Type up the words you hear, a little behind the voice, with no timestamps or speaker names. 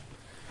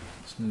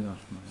بسم الله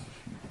الرحمن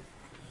الرحيم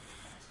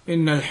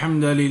إن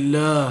الحمد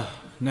لله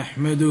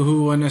نحمده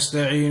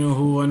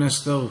ونستعينه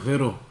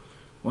ونستغفره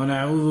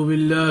ونعوذ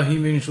بالله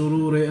من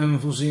شرور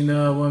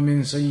أنفسنا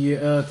ومن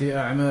سيئات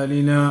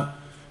أعمالنا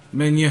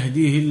من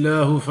يهديه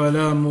الله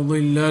فلا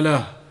مضل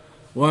له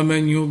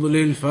ومن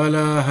يضلل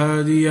فلا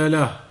هادي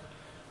له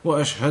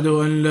وأشهد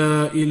أن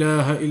لا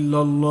إله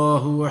إلا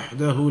الله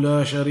وحده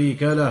لا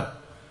شريك له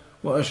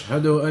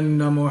وأشهد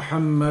أن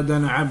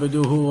محمدا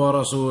عبده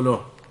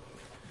ورسوله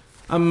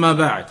أما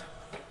بعد.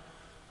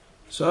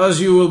 So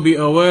as you will be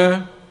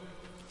aware,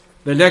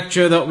 the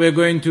lecture that we're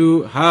going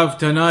to have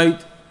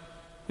tonight,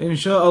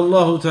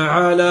 insha'Allah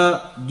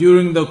ta'ala,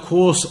 during the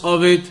course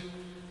of it,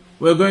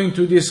 we're going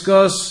to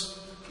discuss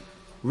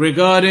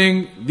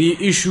regarding the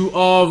issue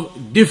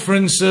of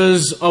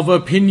differences of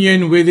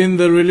opinion within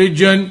the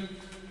religion.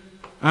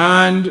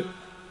 And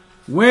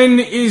when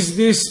is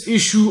this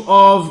issue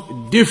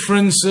of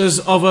differences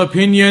of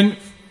opinion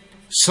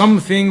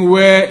something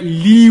where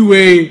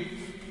leeway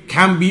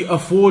can be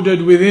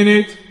afforded within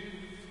it,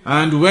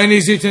 and when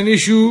is it an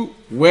issue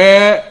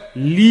where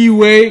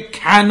leeway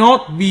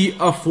cannot be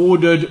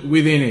afforded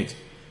within it?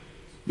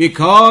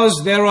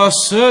 Because there are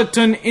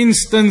certain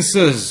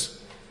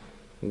instances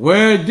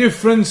where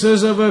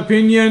differences of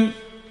opinion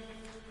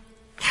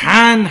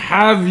can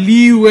have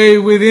leeway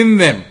within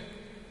them,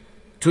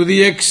 to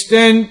the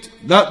extent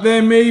that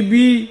there may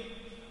be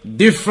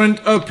different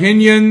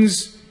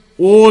opinions,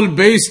 all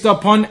based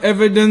upon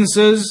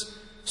evidences,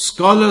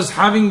 scholars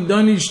having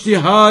done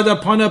ijtihad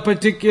upon a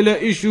particular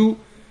issue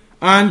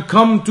and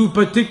come to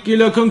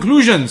particular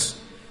conclusions.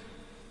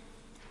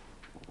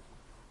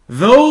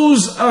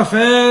 Those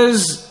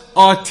affairs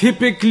are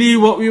typically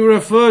what we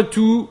refer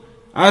to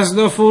as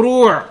the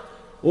furu'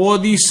 or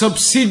the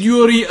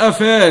subsidiary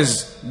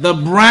affairs, the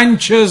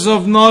branches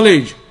of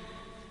knowledge.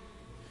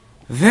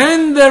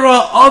 Then there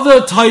are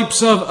other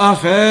types of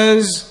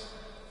affairs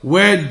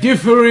where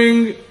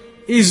differing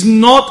is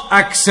not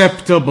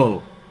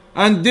acceptable,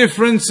 and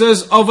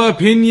differences of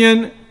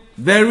opinion,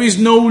 there is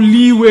no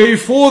leeway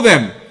for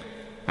them.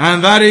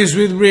 And that is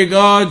with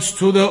regards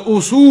to the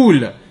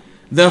usul,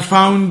 the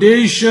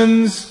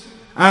foundations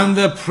and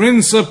the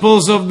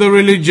principles of the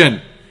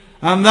religion.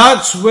 And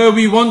that's where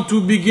we want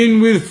to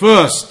begin with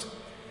first.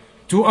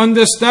 To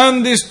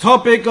understand this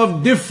topic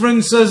of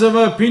differences of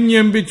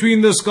opinion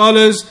between the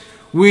scholars,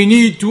 we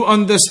need to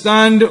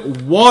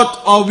understand what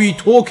are we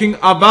talking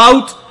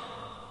about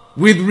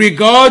with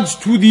regards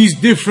to these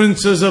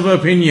differences of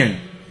opinion.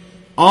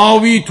 Are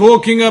we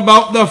talking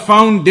about the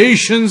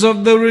foundations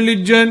of the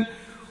religion,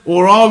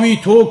 or are we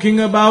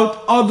talking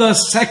about other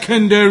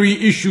secondary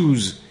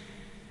issues?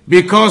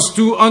 Because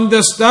to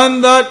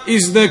understand that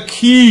is the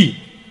key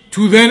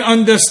to then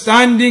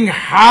understanding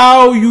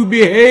how you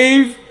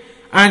behave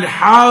and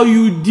how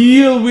you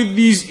deal with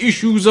these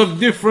issues of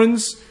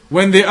difference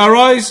when they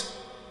arise.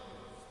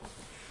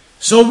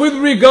 So with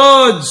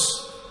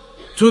regards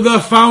to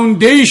the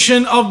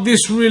foundation of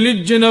this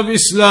religion of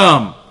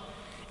Islam,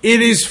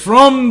 it is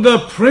from the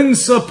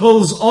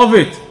principles of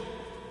it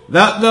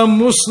that the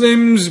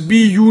Muslims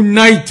be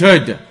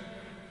united.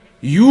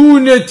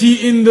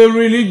 Unity in the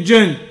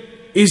religion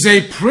is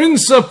a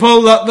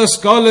principle that the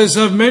scholars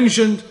have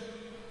mentioned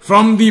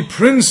from the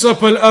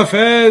principal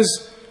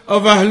affairs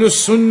of Ahlus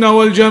Sunnah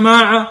wal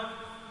Jama'ah,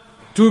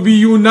 to be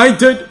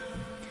united.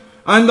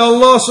 And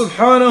Allah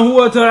subhanahu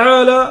wa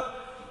ta'ala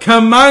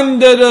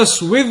commanded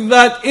us with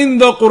that in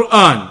the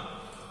Quran.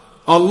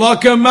 Allah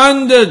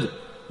commanded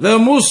the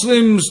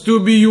Muslims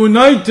to be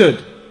united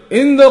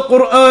in the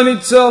Quran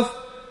itself,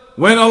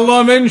 when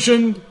Allah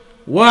mentioned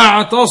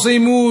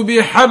وَاعْتَصِمُوا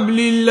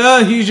بِحَبْلِ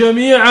اللَّهِ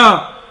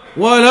جَمِيعًا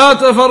وَلَا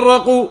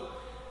تَفَرَّقُوا,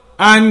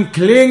 and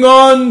cling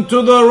on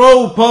to the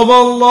rope of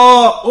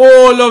Allah,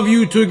 all of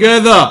you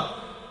together,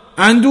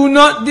 and do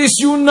not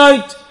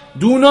disunite,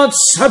 do not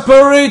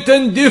separate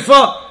and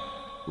differ.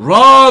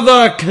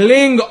 Rather,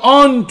 cling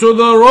on to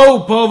the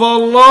rope of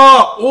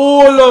Allah,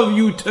 all of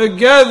you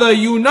together,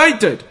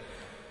 united.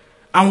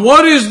 And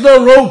what is the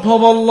rope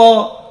of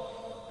Allah?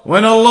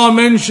 When Allah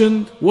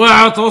mentioned,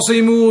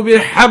 وَاعْتَصِمُوا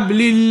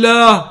بِحَبْلِ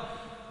اللَّهِ,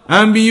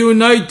 and be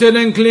united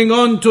and cling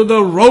on to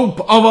the rope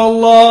of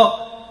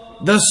Allah,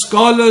 the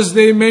scholars,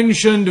 they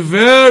mentioned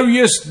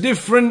various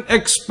different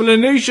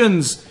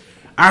explanations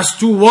as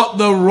to what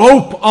the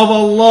rope of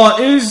Allah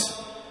is.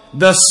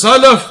 The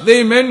Salaf,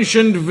 they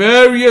mentioned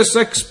various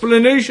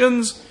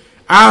explanations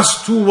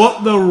as to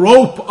what the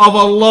rope of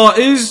Allah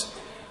is.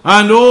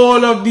 And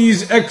all of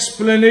these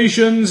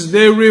explanations,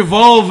 they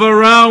revolve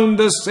around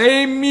the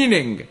same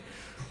meaning.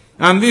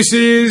 And this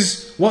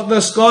is what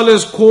the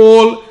scholars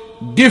call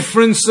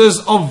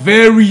differences of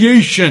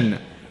variation.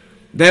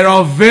 There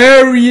are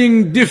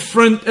varying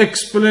different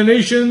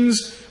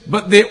explanations,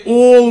 but they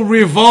all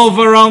revolve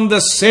around the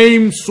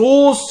same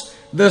source,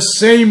 the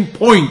same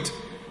point.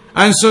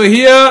 And so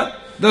here,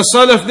 the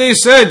Salaf, they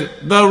said,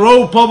 the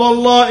rope of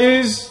Allah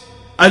is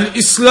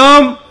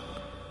Al-Islam.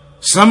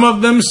 Some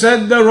of them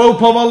said the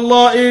rope of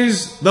Allah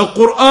is the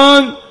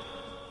Quran.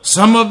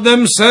 Some of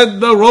them said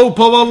the rope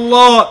of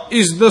Allah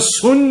is the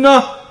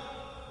Sunnah.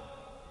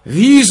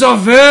 These are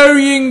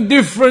varying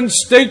different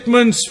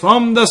statements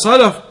from the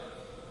Salaf,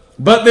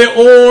 but they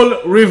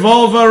all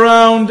revolve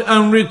around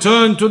and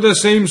return to the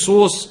same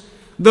source,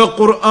 the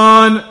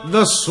Quran,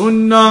 the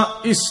Sunnah,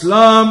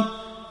 Islam.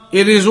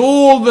 It is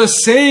all the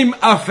same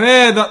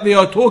affair that they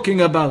are talking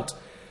about.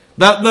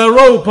 That the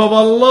rope of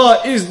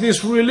Allah is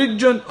this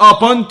religion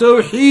upon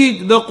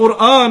Tawheed, the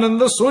Quran and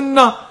the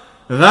Sunnah.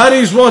 That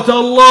is what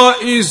Allah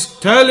is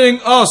telling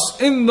us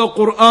in the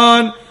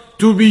Quran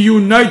to be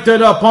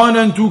united upon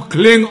and to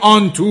cling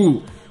on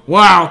to.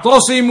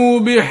 وَاعْتَصِمُوا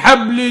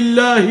بِحَبْلِ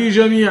اللَّهِ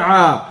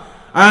جَمِيعًا,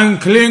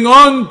 and cling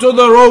on to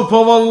the rope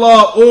of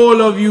Allah,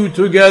 all of you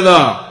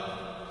together.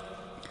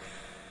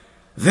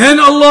 Then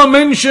Allah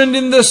mentioned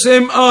in the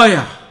same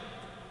ayah,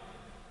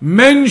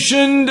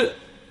 mentioned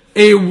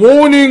a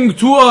warning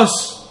to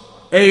us,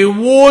 a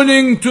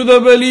warning to the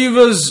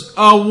believers,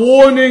 a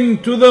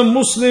warning to the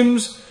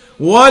Muslims.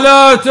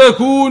 وَلَا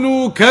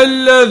تَكُونُوا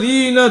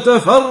كَالَّذِينَ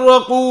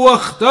تَفَرَّقُوا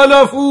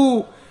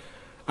وَاخْتَلَفُوا,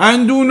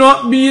 and do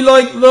not be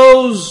like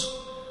those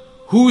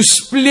who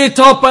split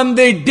up and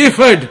they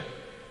differed.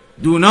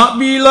 Do not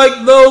be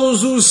like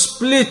those who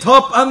split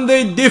up and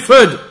they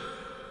differed.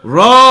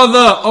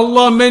 Rather,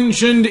 Allah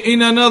mentioned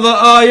in another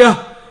ayah,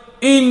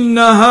 إِنَّ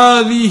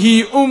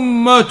هَذِهِ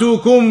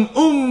أُمَّتُكُمْ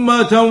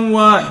أُمَّةً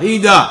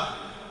وَاحِدَةً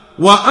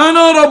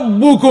وَأَنَا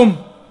رَبُّكُمْ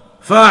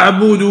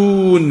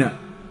فَاعْبُدُونَ.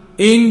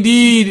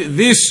 Indeed,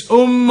 this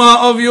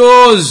ummah of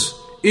yours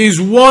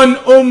is one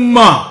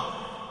ummah,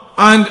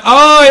 and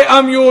I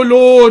am your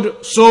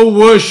Lord, so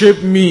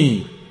worship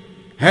me.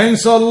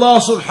 Hence Allah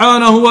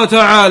subhanahu wa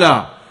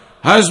ta'ala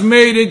has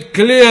made it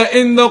clear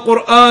in the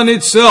Quran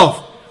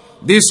itself,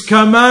 this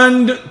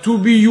command to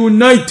be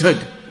united,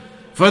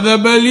 for the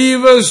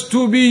believers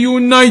to be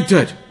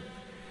united.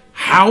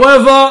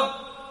 However,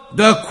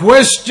 the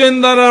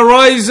question that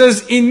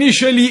arises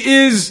initially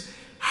is,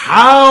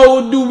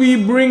 how do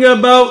we bring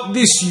about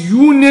this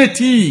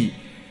unity?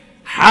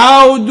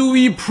 How do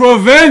we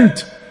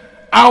prevent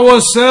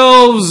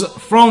ourselves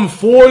from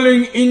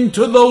falling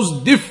into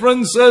those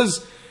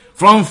differences,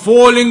 from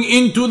falling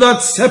into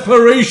that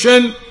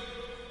separation?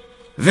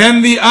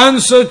 Then the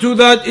answer to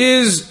that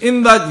is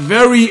in that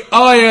very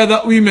ayah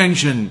that we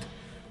mentioned.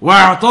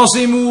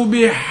 وَاعْتَصِمُوا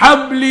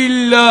بِحَبْلِ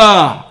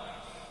اللَّهِ,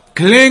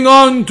 cling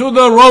on to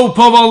the rope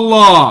of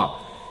Allah.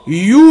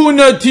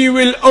 Unity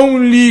will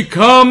only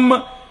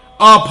come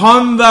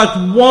upon that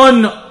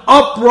one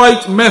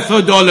upright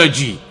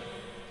methodology.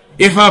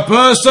 If a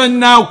person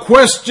now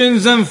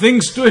questions and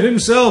thinks to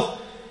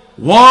himself,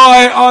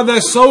 why are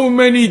there so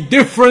many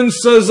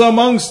differences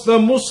amongst the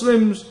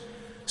Muslims?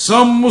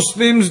 Some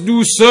Muslims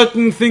do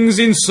certain things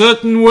in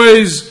certain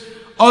ways,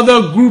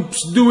 other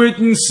groups do it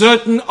in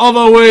certain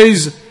other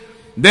ways.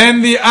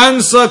 Then the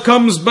answer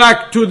comes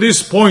back to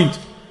this point,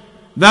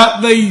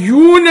 that the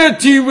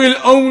unity will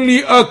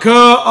only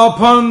occur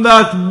upon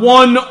that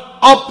one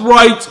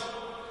upright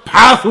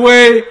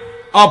pathway,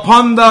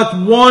 upon that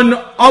one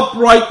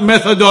upright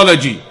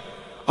methodology.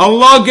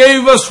 Allah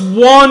gave us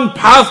one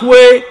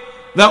pathway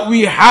that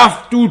we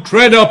have to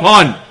tread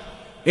upon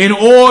in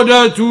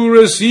order to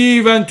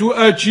receive and to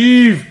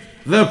achieve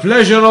the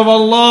pleasure of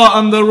Allah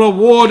and the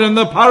reward and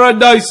the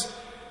paradise.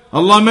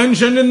 Allah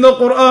mentioned in the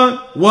Quran,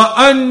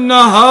 وَأَنَّ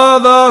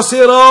هَذَا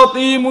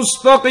صِرَاطِي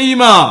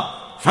مُسْتَقِيمًا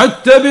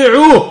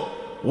فَاتَّبِعُوهُ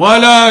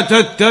وَلَا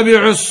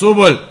تَتَّبِعُوا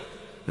السُّبُلَ.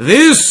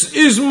 This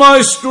is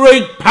my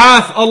straight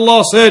path,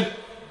 Allah said,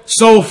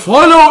 so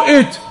follow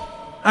it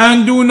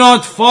and do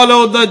not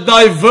follow the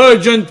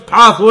divergent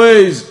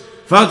pathways.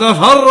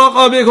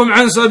 فَتَفَرَّقَ بِكُمْ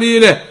عَنْ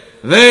سَبِيلِهِ.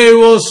 They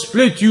will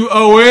split you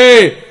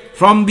away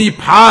from the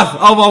path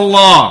of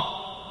Allah.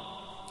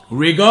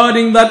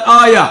 Regarding that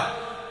ayah,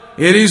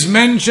 it is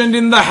mentioned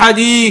in the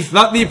hadith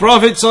that the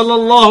Prophet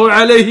sallallahu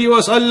alaihi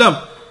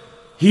wasallam,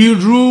 he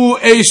drew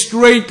a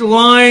straight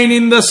line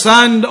in the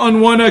sand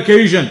on one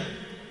occasion.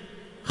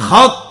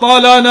 خط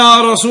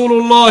لنا رسول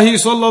الله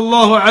صلى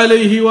الله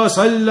عليه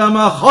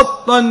وسلم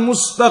خطا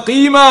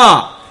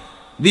مستقيما.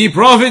 The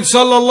Prophet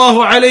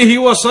sallallahu alaihi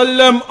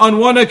wasallam on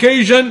one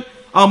occasion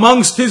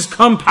amongst his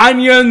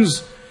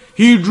companions,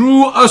 he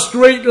drew a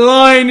straight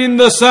line in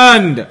the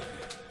sand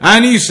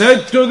and he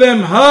said to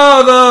them,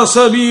 هذا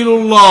سبيل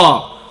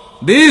الله.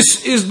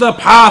 This is the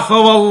path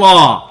of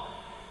Allah.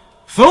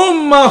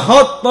 ثم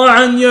خط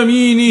عن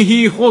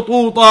يمينه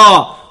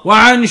خطوطا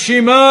وعن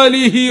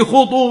شماله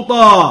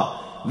خطوطا.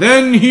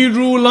 Then he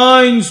drew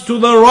lines to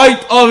the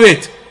right of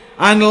it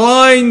and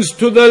lines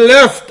to the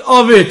left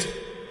of it,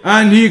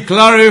 and he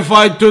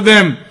clarified to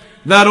them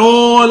that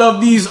all of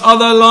these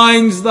other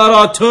lines that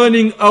are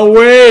turning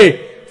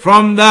away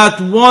from that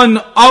one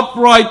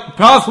upright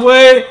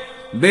pathway,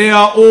 they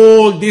are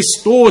all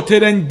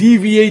distorted and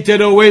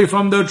deviated away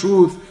from the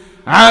truth.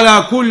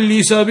 على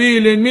كل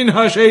سبيل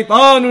منها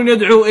شيطان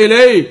يدعو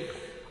إليه.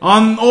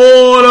 On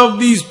all of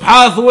these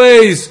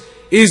pathways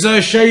is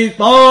a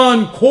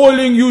shaitan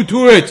calling you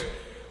to it,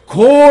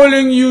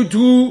 calling you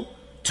to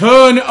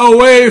turn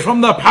away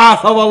from the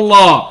path of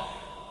Allah.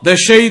 The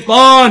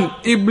shaitan,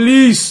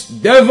 Iblis,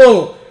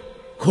 devil,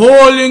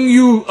 calling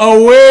you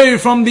away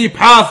from the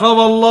path of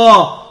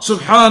Allah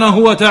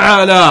subhanahu wa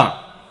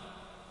ta'ala.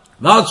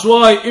 That's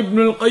why Ibn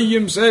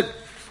al-Qayyim said,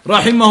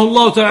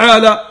 rahimahullah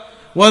ta'ala,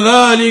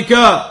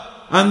 وَذَلِكَ,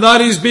 and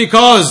that is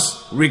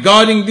because,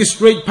 regarding this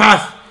straight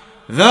path,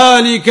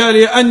 ذَلِكَ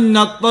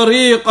لِأَنَّ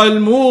الطَّرِيقَ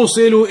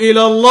الْمُوصِلُ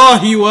إِلَى اللَّهِ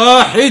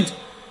وَاحِدٌ.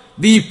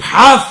 The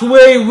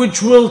pathway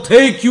which will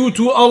take you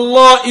to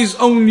Allah is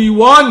only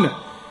one.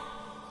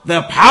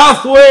 The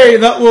pathway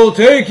that will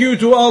take you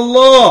to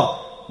Allah,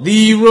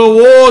 the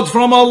reward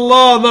from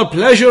Allah, the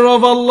pleasure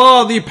of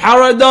Allah, the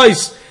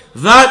paradise,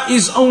 that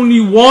is only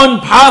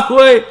one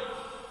pathway.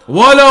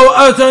 وَلَوْ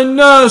أَتَى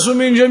النَّاسُ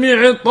مِنْ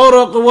جَمِيعِ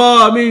الطُّرُقِ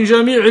وَمِنْ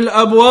جَمِيعِ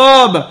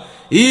الْأَبْوَابِ.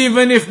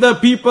 Even if the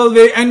people,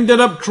 they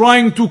ended up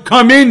trying to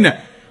come in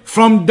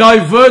from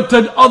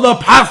diverted other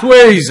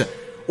pathways,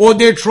 or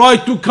they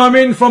tried to come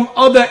in from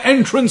other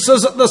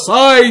entrances at the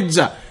sides.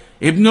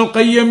 Ibn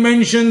al-Qayyim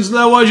mentions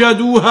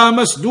لَوَجَدُوهَا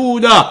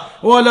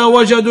مَسْدُودًا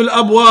وَلَوَجَدُوا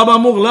الْأَبْوَابَ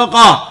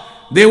مُغْلَقًا.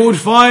 They would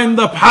find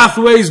the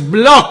pathways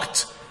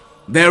blocked.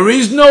 There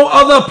is no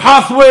other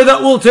pathway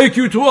that will take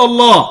you to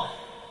Allah.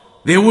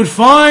 They would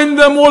find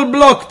them all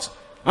blocked.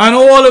 And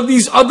all of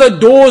these other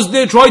doors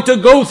they try to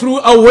go through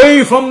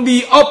away from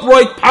the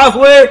upright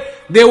pathway,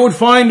 they would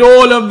find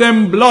all of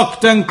them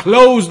blocked and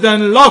closed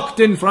and locked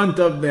in front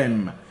of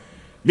them.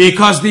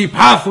 Because the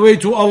pathway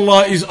to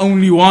Allah is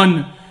only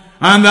one.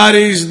 And that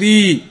is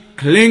the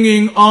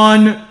clinging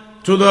on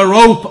to the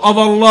rope of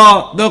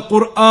Allah, the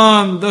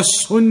Quran, the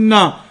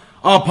Sunnah,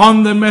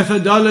 upon the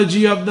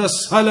methodology of the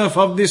Salaf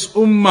of this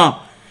Ummah.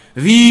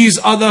 These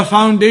are the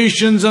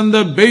foundations and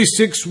the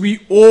basics we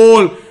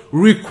all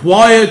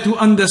require to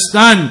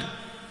understand.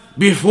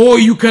 Before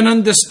you can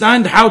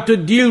understand how to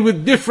deal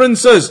with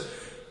differences,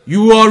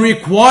 you are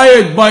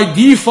required by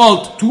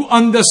default to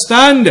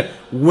understand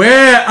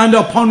where and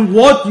upon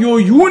what your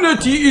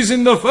unity is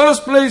in the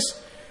first place.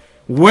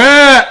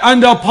 Where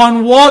and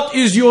upon what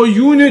is your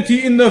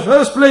unity in the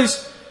first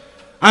place?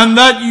 And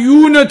that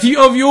unity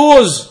of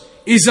yours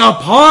is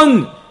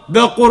upon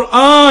the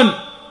Quran,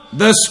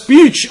 the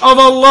speech of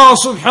Allah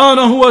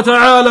subhanahu wa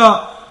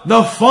ta'ala,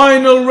 the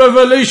final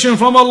revelation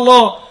from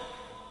Allah,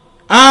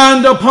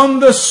 and upon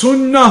the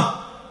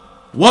Sunnah,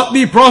 what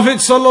the Prophet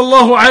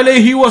sallallahu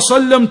alaihi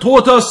wasallam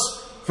taught us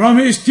from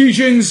his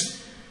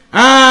teachings,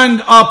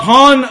 and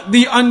upon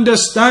the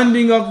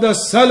understanding of the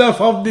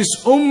Salaf of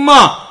this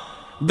Ummah.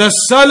 The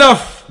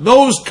Salaf,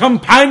 those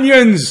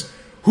companions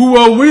who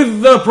were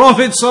with the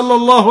Prophet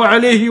sallallahu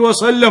alaihi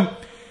wasallam,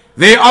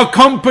 they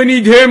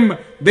accompanied him,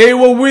 they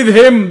were with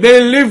him,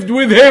 they lived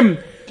with him,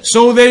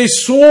 so they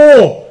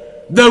saw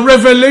the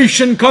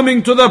revelation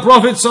coming to the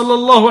Prophet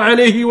sallallahu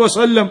alaihi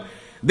wasallam.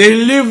 They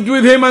lived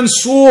with him and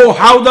saw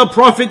how the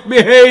Prophet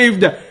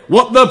behaved,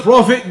 what the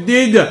Prophet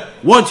did,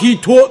 what he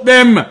taught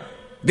them.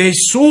 They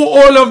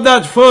saw all of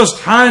that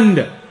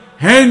firsthand.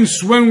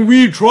 Hence, when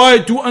we try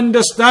to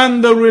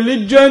understand the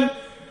religion,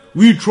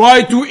 we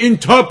try to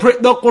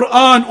interpret the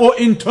Quran or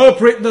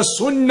interpret the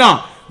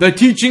Sunnah, the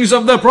teachings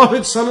of the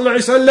Prophet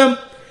ﷺ,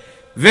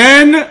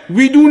 then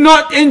we do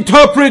not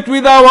interpret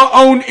with our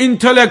own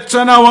intellects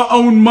and our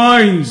own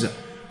minds.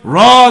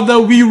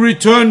 Rather, we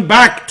return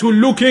back to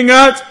looking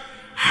at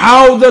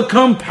how the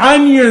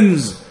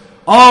companions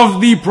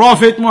of the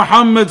Prophet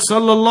Muhammad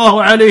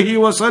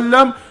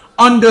ﷺ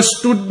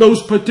understood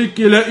those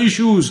particular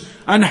issues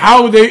and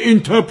how they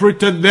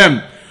interpreted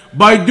them.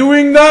 By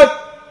doing that,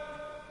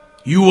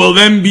 you will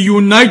then be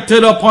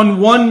united upon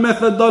one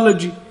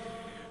methodology.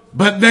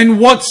 But then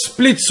what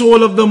splits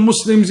all of the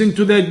Muslims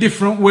into their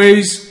different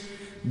ways?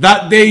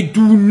 That they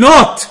do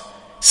not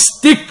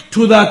stick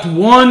to that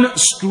one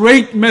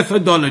straight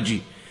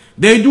methodology.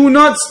 They do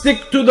not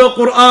stick to the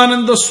Quran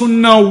and the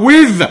Sunnah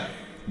with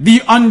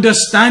the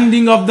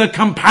understanding of the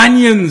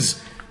companions,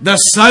 the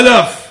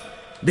Salaf.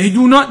 They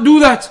do not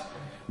do that.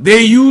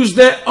 They use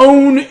their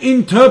own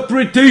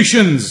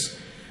interpretations.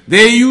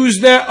 They use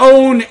their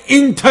own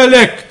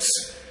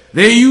intellects.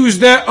 They use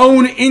their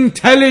own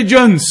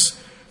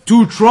intelligence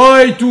to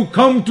try to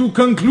come to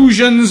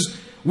conclusions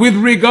with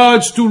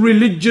regards to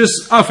religious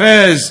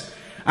affairs.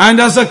 And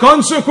as a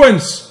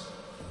consequence,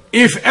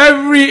 if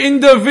every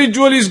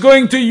individual is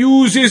going to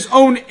use his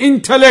own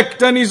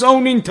intellect and his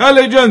own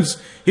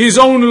intelligence, his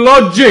own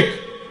logic,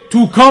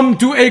 to come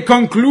to a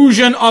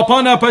conclusion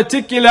upon a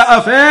particular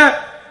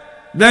affair,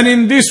 then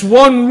in this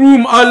one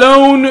room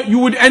alone, you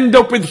would end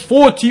up with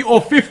 40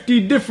 or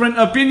 50 different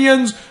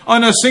opinions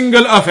on a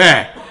single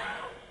affair.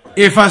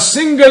 If a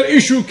single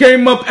issue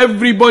came up,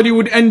 everybody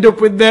would end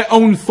up with their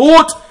own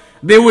thought,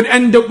 they would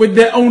end up with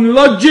their own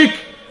logic,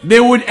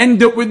 they would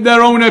end up with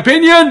their own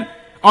opinion.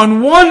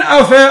 On one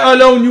affair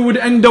alone, you would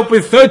end up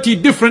with 30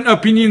 different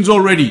opinions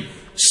already,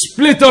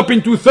 split up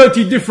into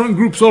 30 different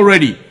groups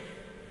already.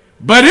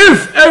 But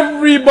if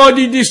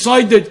everybody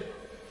decided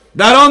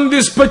that on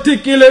this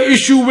particular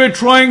issue we're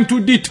trying to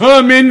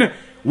determine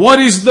what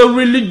is the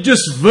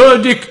religious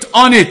verdict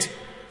on it,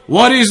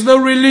 what is the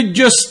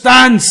religious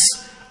stance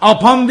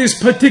upon this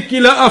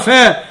particular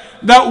affair,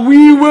 that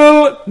we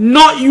will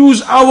not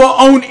use our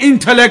own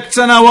intellects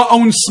and our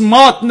own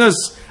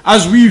smartness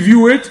as we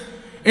view it.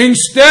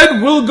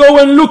 Instead, we'll go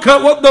and look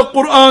at what the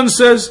Quran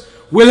says.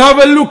 We'll have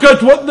a look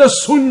at what the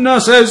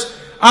Sunnah says.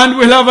 And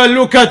we'll have a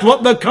look at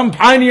what the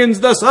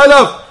companions, the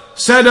Salaf,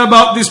 said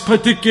about this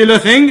particular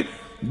thing.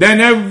 Then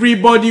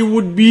everybody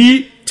would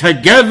be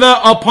together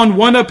upon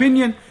one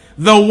opinion.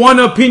 The one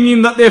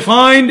opinion that they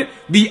find,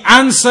 the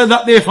answer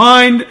that they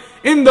find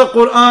in the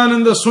Quran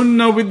and the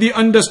Sunnah with the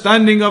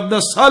understanding of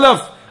the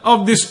Salaf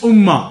of this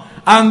Ummah.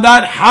 And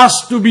that has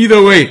to be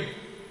the way.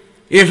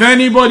 If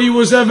anybody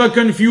was ever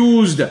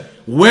confused,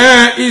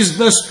 where is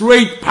the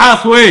straight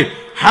pathway?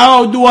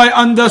 How do I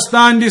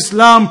understand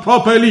Islam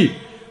properly?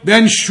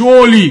 Then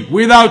surely,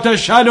 without a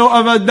shadow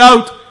of a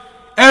doubt,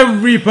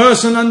 every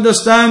person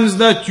understands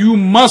that you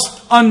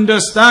must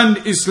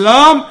understand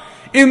Islam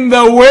in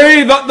the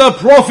way that the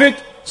Prophet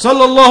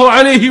sallallahu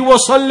alaihi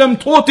wasallam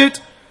taught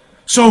it.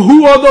 So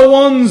who are the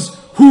ones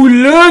who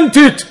learnt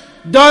it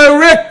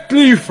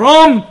directly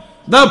from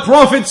the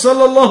Prophet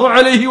sallallahu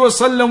alaihi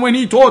wasallam when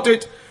he taught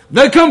it?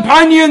 The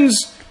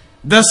companions,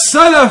 the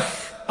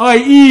Salaf,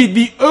 i.e.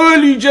 the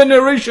early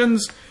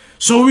generations.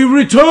 So we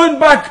return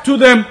back to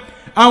them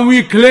and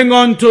we cling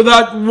on to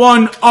that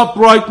one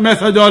upright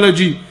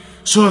methodology.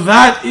 So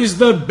that is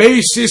the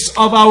basis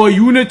of our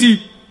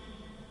unity.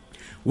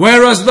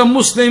 Whereas the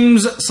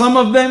Muslims, some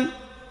of them,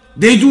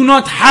 they do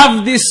not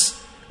have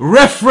this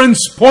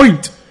reference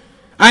point.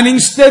 And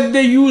instead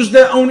they use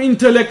their own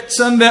intellects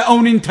and their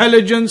own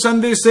intelligence,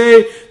 and they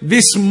say,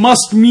 this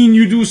must mean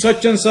you do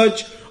such and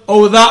such,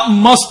 or that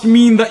must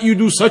mean that you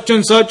do such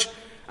and such.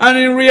 And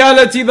in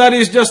reality that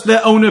is just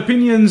their own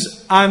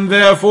opinions, and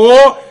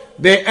therefore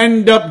they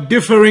end up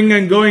differing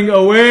and going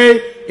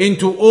away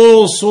into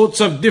all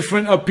sorts of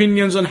different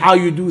opinions on how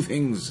you do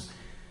things.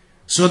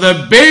 So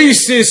the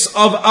basis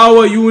of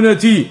our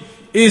unity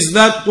is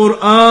that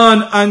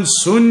Quran and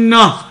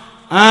Sunnah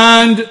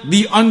and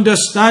the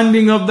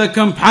understanding of the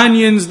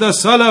companions, the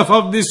Salaf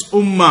of this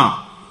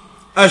Ummah.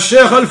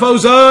 Al-Shaykh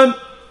Al-Fawzan,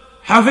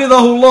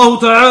 Hafidhahullah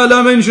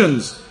Ta'ala,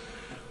 mentions,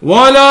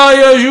 ولا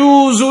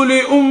يجوز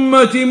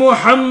لأمة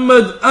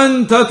محمد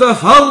أن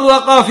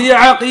تتفرق في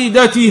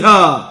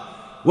عقيدتها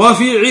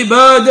وفي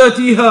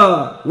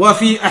عبادتها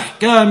وفي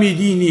أحكام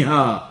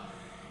دينها.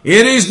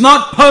 It is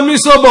not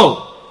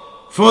permissible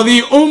for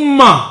the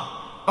Ummah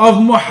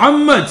of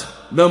Muhammad,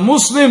 the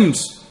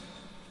Muslims,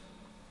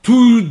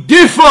 to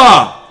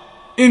differ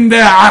in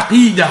their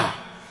aqidah,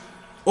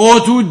 or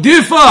to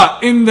differ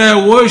in their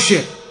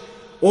worship,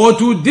 or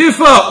to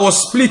differ or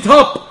split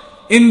up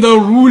in the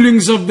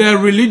rulings of their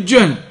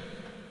religion.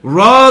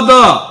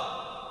 Rather,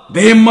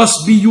 they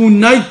must be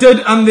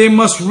united and they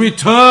must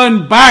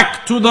return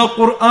back to the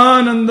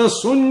Quran and the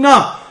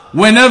Sunnah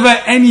whenever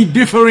any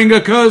differing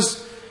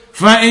occurs.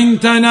 فَإِن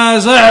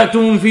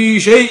تَنَازَعْتُمْ فِي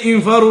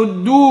شَيْءٍ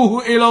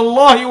فَرُدُّوهُ إِلَى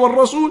اللَّهِ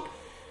وَالرَّسُولِ.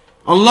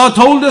 Allah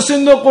told us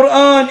in the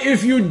Quran,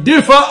 if you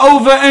differ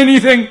over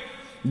anything,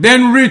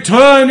 then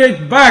return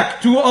it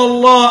back to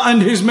Allah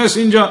and His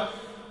Messenger.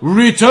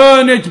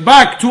 Return it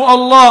back to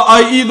Allah,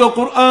 i.e. the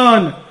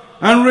Quran,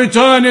 and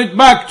return it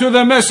back to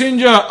the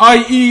Messenger,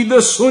 i.e.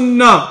 the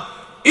Sunnah.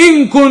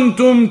 إِن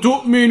كُنتُمْ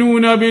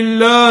تُؤْمِنُونَ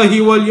بِاللَّهِ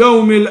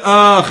وَالْيَوْمِ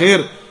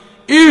الْآخِرِ.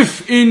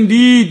 If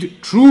indeed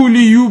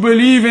truly you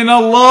believe in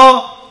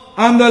Allah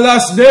and the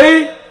last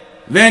day,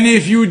 then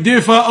if you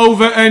differ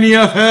over any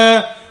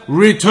affair,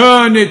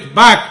 return it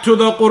back to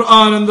the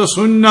Quran and the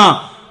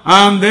Sunnah,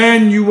 and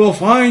then you will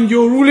find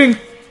your ruling.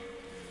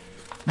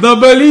 The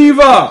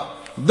believer,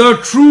 the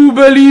true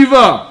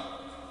believer,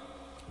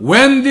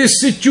 when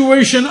this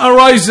situation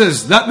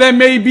arises that there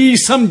may be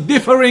some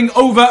differing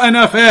over an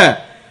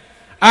affair,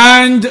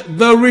 and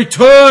the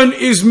return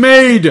is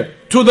made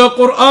to the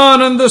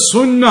Quran and the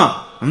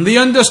Sunnah and the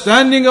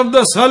understanding of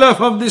the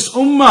Salaf of this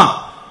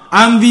Ummah,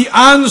 and the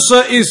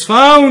answer is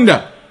found,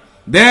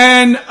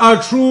 then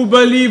a true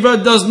believer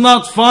does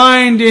not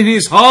find in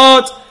his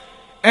heart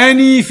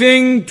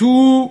anything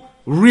to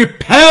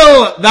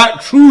repel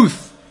that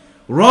truth.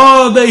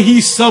 Rather,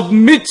 he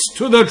submits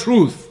to the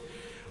truth.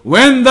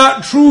 When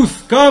that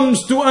truth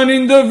comes to an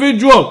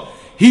individual,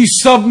 he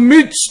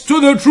submits to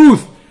the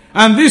truth.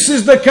 And this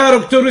is the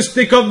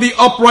characteristic of the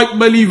upright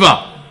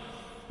believer.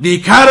 The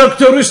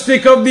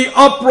characteristic of the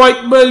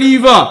upright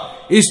believer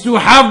is to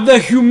have the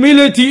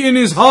humility in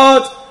his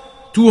heart,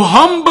 to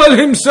humble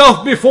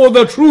himself before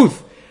the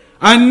truth,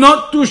 and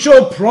not to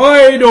show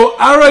pride or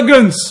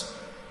arrogance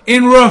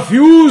in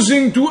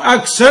refusing to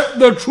accept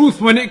the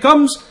truth when it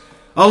comes.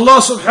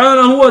 Allah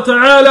subhanahu wa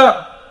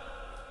ta'ala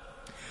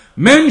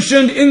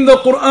mentioned in the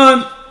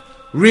Quran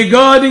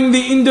regarding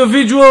the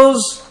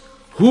individuals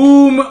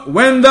whom,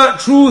 when that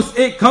truth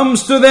it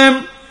comes to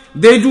them,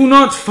 they do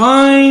not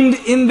find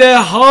in their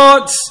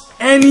hearts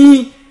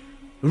any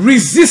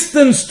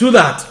resistance to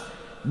that.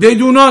 They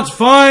do not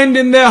find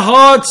in their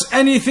hearts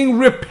anything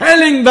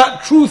repelling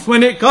that truth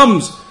when it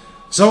comes.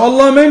 So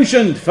Allah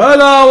mentioned,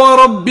 فَلَا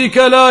وَرَبِّكَ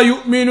لَا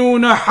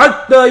يُؤْمِنُونَ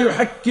حَتَّى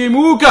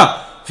يُحَكِّمُوكَ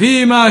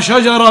فِي مَا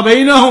شَجَرَ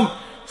بَيْنَهُمْ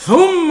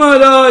ثُمَّ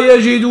لَا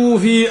يَجِدُوا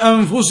فِي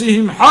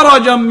أَنفُسِهِمْ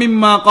حَرَجًا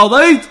مِمَّا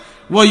قَضَيْتَ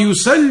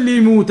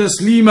وَيُسَلِّمُوا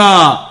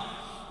تَسْلِيمًا.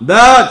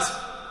 That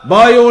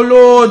by your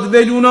Lord,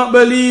 they do not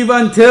believe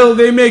until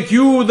they make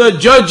you the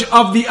judge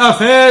of the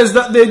affairs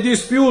that they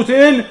dispute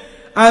in,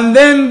 and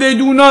then they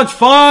do not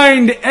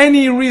find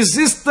any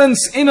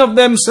resistance in of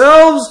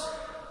themselves,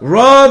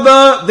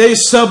 rather they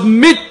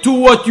submit to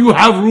what you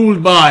have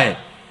ruled by.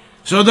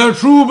 So the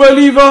true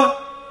believer,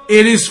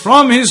 it is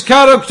from his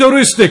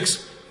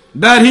characteristics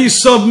that he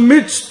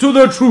submits to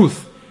the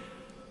truth.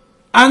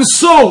 And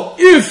so,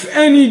 if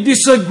any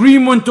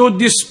disagreement or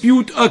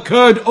dispute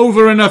occurred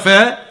over an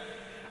affair,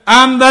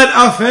 and that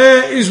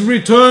affair is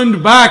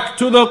returned back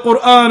to the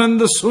Quran and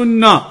the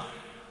Sunnah,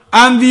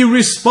 and the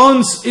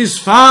response is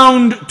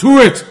found to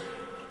it,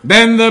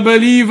 then the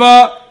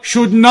believer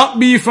should not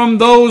be from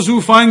those who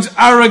finds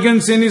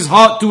arrogance in his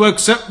heart to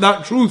accept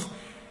that truth.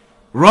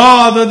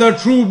 Rather, the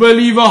true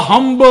believer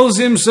humbles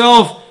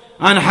himself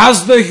and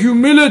has the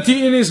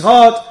humility in his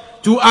heart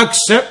to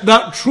accept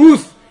that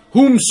truth,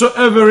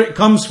 whomsoever it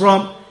comes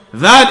from.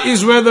 That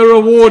is where the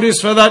reward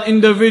is for that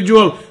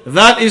individual.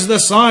 That is the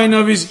sign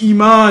of his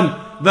iman,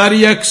 that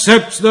he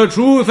accepts the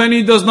truth and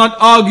he does not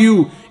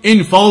argue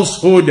in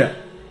falsehood.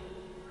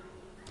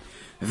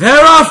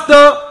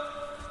 Thereafter,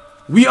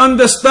 we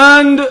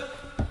understand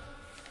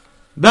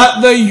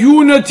that the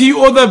unity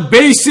or the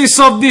basis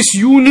of this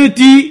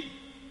unity,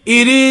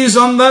 it is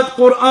on that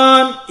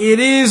Quran, it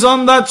is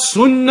on that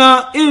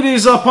Sunnah, it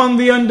is upon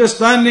the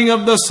understanding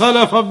of the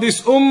Salaf of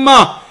this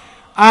Ummah.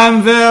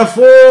 And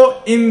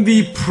therefore, in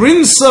the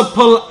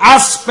principal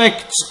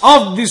aspects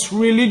of this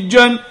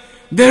religion,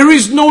 there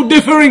is no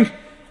differing.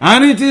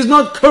 And it is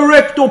not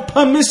correct or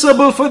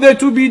permissible for there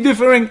to be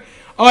differing.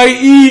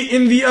 I.e.,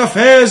 in the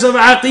affairs of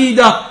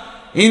Aqidah,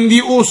 in the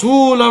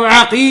usul of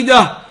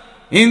Aqidah,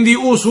 in the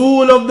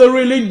usul of the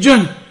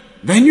religion,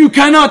 then you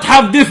cannot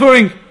have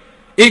differing.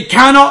 It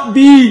cannot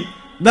be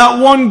that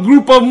one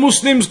group of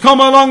Muslims come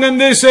along and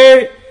they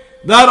say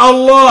that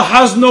Allah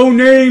has no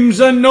names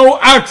and no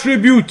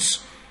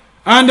attributes.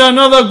 And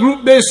another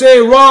group they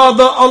say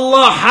rather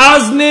Allah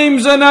has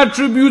names and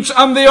attributes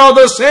and they are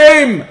the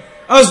same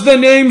as the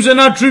names and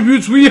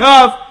attributes we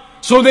have.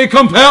 So they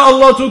compare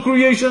Allah to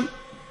creation.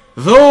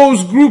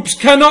 Those groups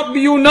cannot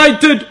be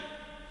united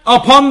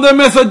upon the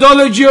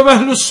methodology of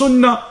Ahlul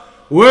Sunnah,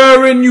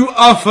 wherein you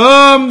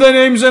affirm the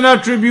names and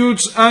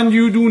attributes and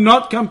you do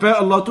not compare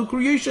Allah to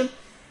creation.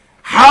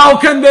 How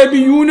can there be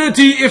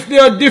unity if they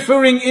are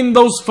differing in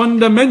those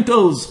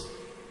fundamentals?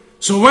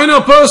 So when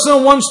a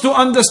person wants to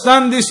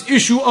understand this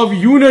issue of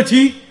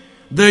unity,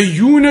 the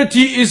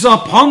unity is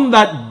upon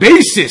that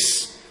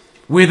basis.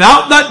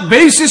 Without that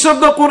basis of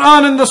the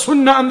Quran and the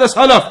Sunnah and the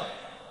Salaf,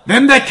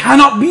 then there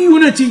cannot be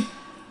unity.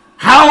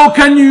 How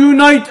can you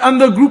unite?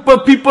 And the group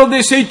of people,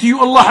 they say to you,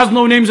 Allah has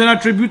no names and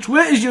attributes.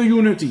 Where is your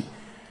unity?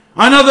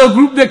 Another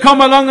group, they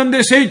come along and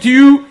they say to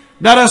you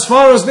that as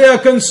far as they are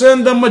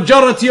concerned, the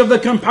majority of the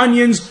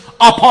companions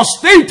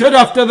apostated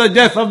after the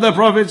death of the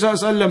Prophet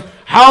ﷺ.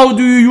 How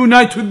do you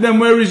unite with them?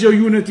 Where is your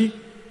unity?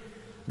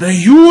 The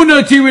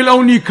unity will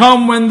only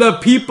come when the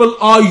people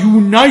are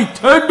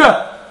united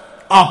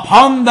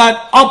upon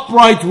that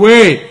upright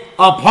way,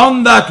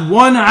 upon that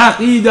one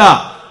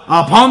aqidah,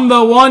 upon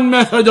the one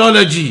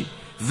methodology.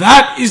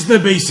 That is the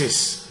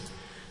basis.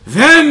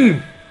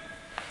 Then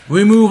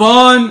we move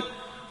on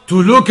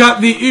to look at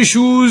the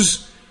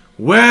issues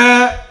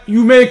where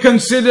you may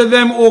consider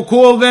them or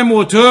call them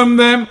or term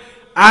them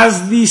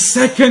as the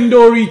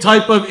secondary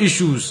type of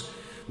issues.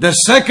 The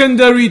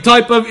secondary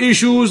type of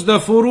issues, the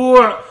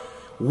furu',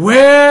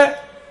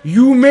 where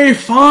you may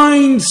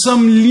find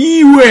some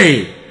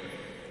leeway.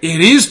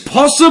 It is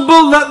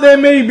possible that there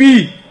may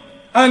be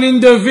an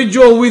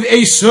individual with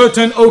a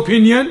certain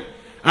opinion,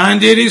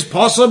 and it is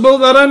possible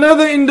that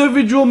another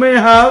individual may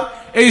have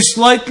a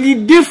slightly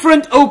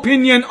different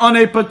opinion on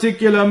a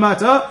particular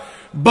matter,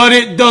 but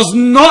it does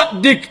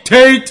not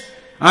dictate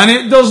and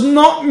it does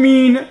not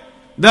mean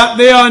that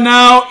they are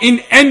now in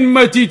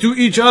enmity to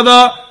each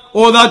other,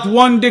 or that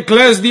one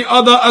declares the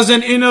other as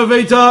an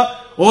innovator,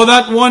 or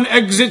that one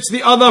exits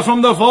the other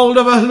from the fold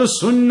of Ahlul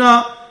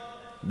Sunnah.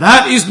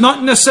 That is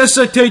not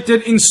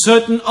necessitated in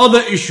certain other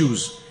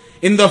issues.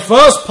 In the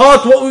first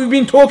part, what we've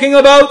been talking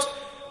about,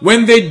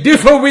 when they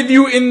differ with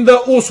you in the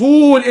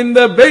usul, in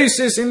the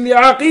basis, in the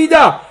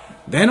aqidah,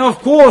 then of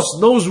course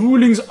those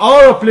rulings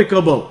are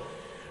applicable.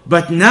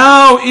 But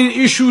now in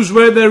issues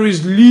where there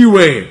is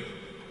leeway.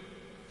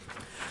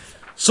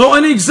 So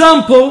an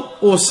example,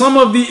 or some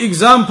of the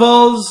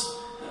examples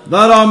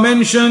that are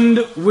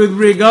mentioned with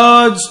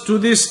regards to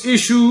this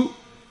issue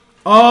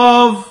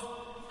of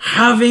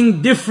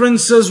having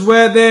differences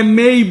where there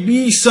may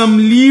be some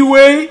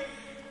leeway,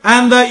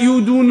 and that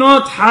you do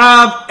not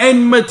have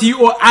enmity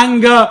or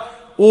anger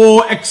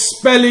or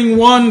expelling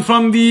one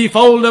from the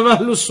fold of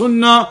Ahlul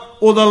Sunnah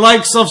or the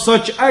likes of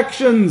such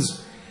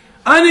actions.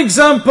 An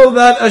example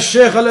that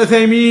Shaykh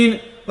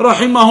Al-Uthaymeen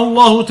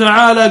rahimahullah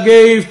ta'ala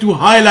gave to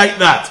highlight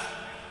that.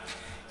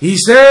 He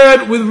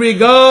said with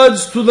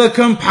regards to the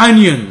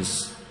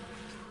companions,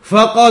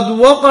 فَقَدْ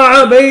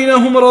وَقَعَ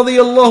بَيْنَهُمْ رَضِيَ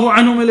اللَّهُ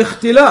عَنْهُمْ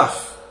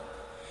الْاخْتِلَافِ.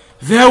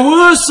 There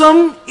were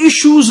some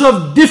issues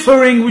of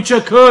differing which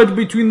occurred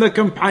between the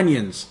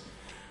companions.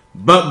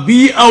 But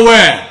be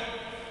aware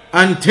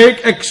and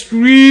take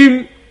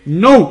extreme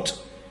note.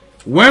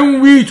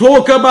 When we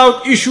talk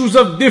about issues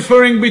of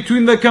differing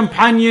between the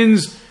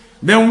companions,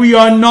 then we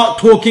are not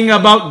talking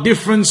about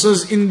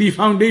differences in the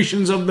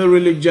foundations of the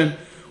religion.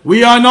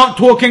 We are not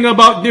talking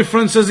about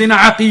differences in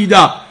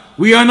aqidah.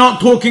 We are not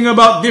talking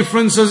about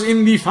differences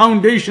in the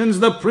foundations,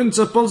 the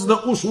principles, the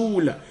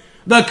usul.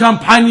 The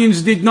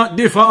companions did not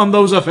differ on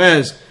those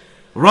affairs.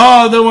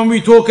 Rather, when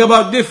we talk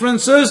about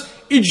differences,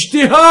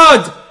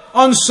 ijtihad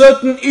on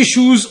certain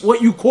issues,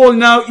 what you call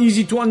now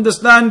easy to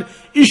understand,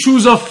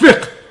 issues of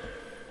fiqh.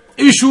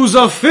 Issues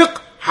of fiqh,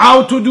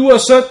 how to do a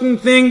certain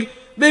thing.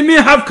 They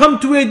may have come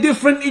to a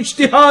different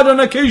ijtihad on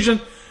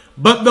occasion,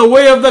 but the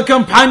way of the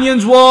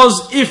companions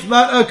was, if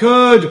that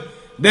occurred,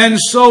 then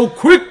so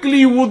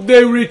quickly would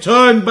they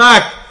return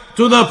back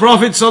to the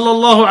Prophet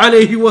sallallahu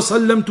alaihi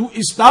wasallam to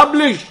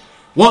establish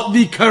what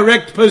the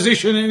correct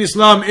position in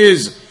Islam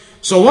is.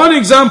 So one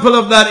example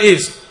of that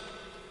is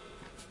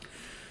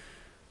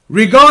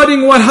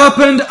regarding what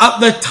happened at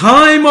the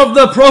time of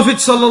the Prophet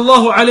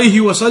sallallahu alaihi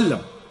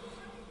wasallam.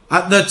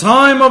 At the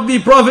time of the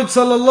Prophet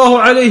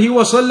sallallahu alaihi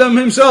wasallam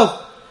himself,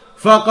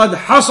 فقد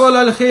حصل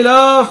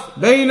الخلاف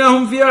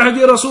بينهم في عهد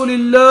رسول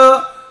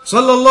الله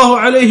صلى الله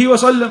عليه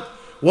وسلم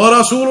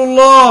ورسول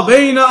الله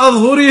بين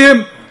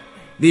أظهرهم.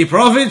 The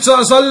Prophet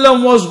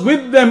ﷺ was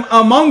with them,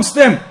 amongst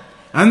them,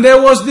 and there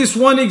was this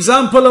one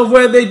example of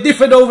where they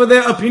differed over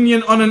their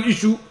opinion on an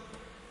issue.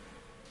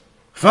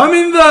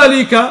 فمن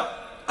ذلك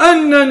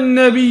أن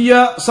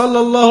النبي صلى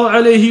الله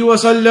عليه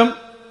وسلم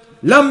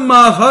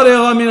لما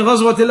فرغ من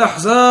غزوة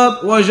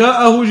الأحزاب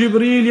وجاءه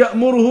جبريل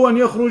يأمره أن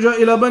يخرج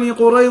إلى بني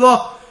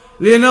قريظة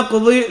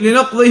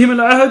لنقضهم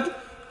العهد،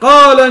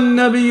 قال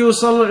النبي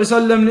صلى الله عليه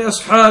وسلم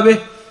لأصحابه: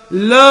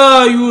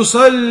 لا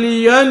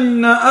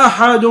يصلين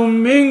أحد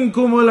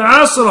منكم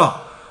العصر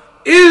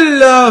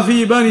إلا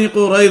في بني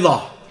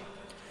قريظة.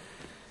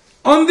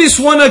 On this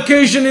one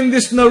occasion in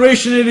this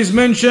narration it is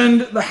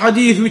mentioned, the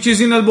hadith which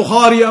is in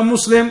Al-Bukhari and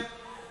Muslim,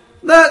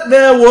 that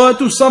there were,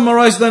 to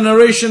summarize the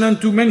narration and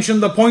to mention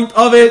the point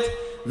of it,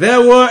 there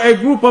were a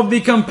group of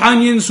the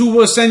companions who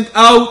were sent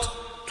out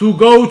to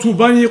go to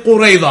Bani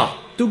Qurayza,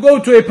 to go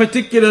to a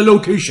particular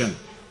location.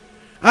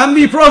 And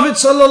the Prophet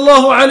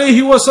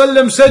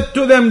ﷺ said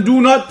to them,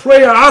 do not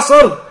pray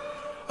Asr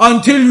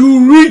until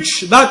you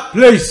reach that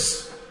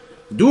place.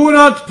 Do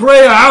not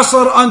pray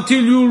Asr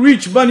until you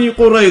reach Bani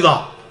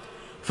Qurayza.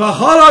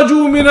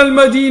 فَخَرَجُوا مِنَ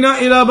الْمَدِينَةِ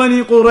إِلَى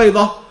بَنِي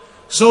قُرَيْظَةِ.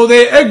 So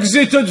they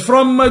exited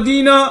from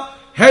Medina,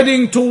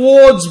 heading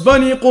towards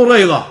Bani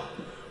Qurayza.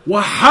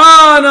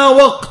 وَحَانَ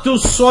وَقْتُ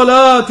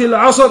الصَّلَاةِ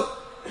الْعَصْرِ.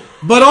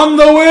 But on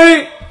the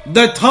way,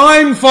 the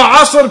time for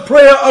Asr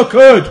prayer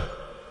occurred.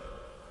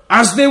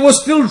 As they were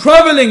still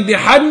traveling, they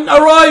hadn't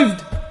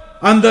arrived,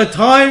 and the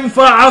time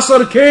for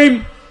Asr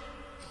came.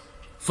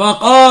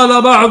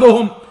 فَقَالَ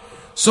بَعْضُهُمْ.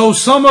 So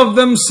some of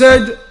them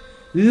said,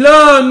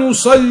 لَا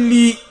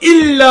نُصَلِّي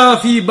إِلَّا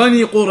فِي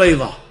بَنِي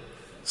قُرَيْظَةِ.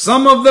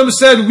 Some of them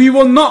said, we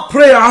will not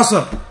pray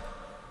Asr.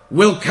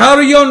 We'll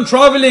carry on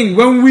traveling.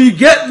 When we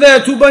get there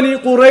to Bani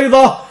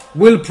Qurayza,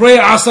 we'll pray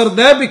Asr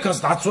there,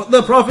 because that's what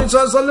the Prophet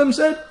ﷺ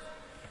said.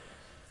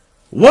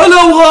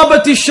 وَلَوْ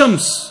غَابَتِ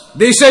الشَّمْسِ.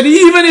 They said,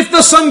 even if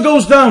the sun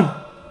goes down,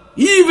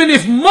 even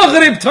if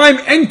Maghrib time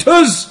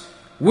enters,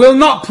 we'll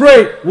not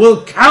pray.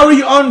 We'll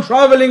carry on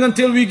traveling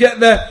until we get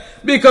there,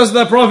 because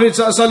the Prophet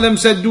ﷺ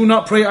said, do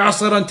not pray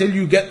Asr until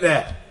you get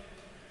there.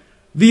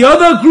 The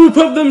other group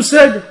of them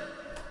said,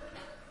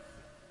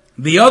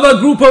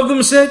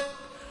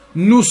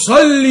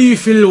 نصلي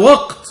في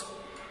الوقت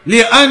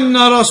لأن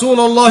رسول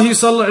الله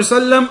صلى الله عليه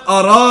وسلم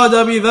أراد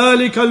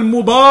بذلك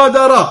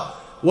المبادرة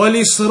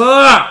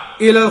والإسراع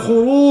إلى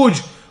الخروج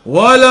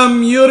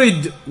ولم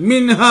يرد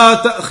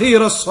منها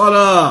تأخير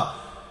الصلاة.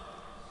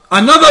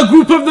 Another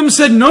group of them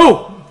said,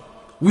 no,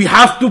 we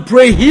have to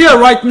pray here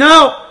right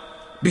now.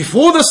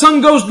 Before the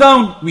sun goes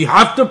down, we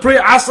have to pray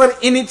Asr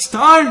in its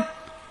time.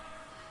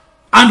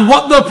 And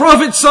what the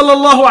Prophet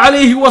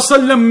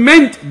ﷺ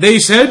meant, they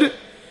said,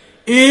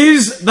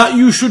 is that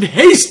you should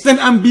hasten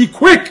and be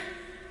quick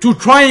to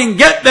try and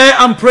get there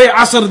and pray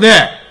Asr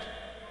there.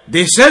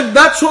 They said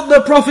that's what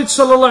the Prophet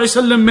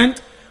ﷺ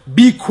meant.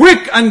 Be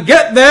quick and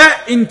get there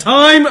in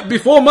time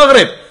before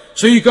Maghrib,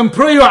 so you can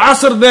pray your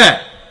Asr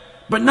there.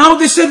 But now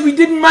they said we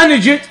didn't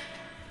manage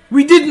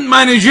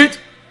it.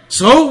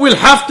 So we'll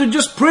have to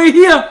just pray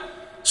here.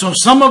 So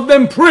some of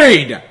them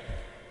prayed,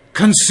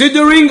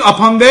 considering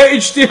upon their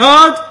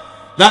ijtihad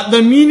that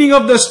the meaning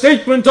of the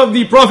statement of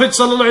the Prophet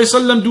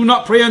ﷺ, do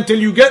not pray until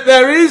you get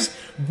there, is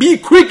be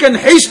quick and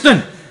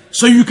hasten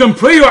so you can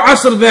pray your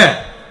Asr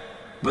there.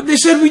 But they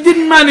said we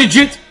didn't manage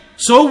it,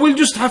 so we'll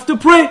just have to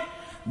pray.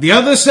 The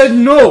others said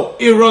no,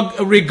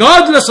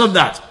 regardless of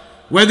that,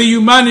 whether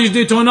you managed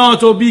it or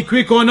not, or be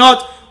quick or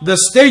not, the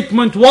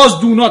statement was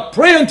do not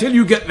pray until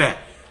you get there.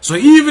 So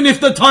even if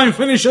the time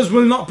finishes,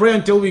 we'll not pray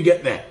until we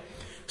get there.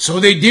 So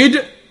they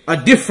did a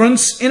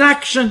difference in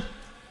action.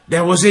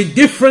 There was a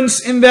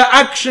difference in their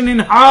action, in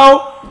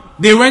how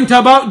they went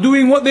about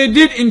doing what they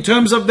did in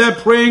terms of their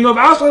praying of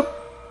Asr.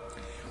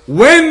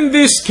 when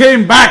this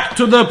came back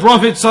to the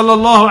Prophet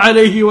sallallahu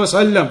alaihi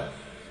wasallam,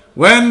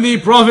 when the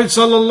Prophet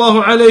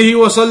sallallahu alaihi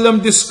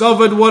wasallam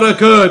discovered what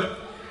occurred,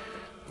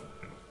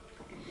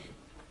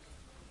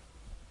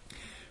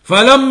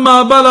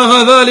 فلما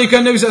بلغ ذلك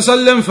النبي صلى الله عليه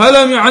وسلم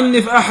فلم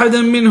يعنف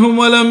أحدا منهم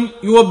ولم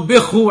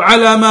يوبخه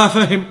على ما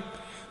فهم.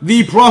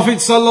 The Prophet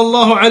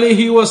sallallahu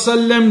alaihi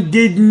wasallam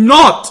did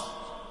not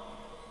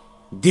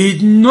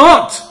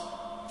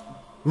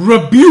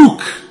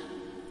rebuke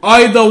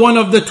either one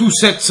of the two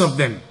sets of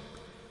them.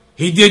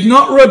 He did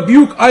not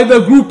rebuke either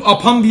group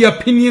upon the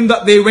opinion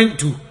that they went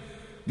to,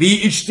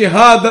 the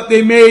ijtihad that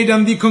they made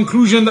and the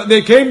conclusion that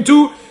they came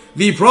to.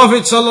 The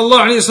Prophet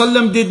sallallahu alaihi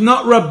wasallam did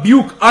not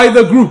rebuke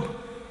either group.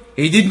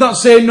 He did not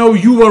say, no,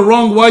 you were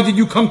wrong, why did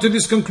you come to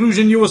this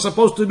conclusion, you were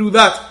supposed to do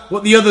that,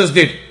 what the others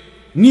did.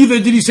 Neither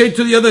did he say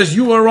to the others,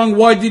 you were wrong,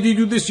 why did you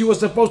do this, you were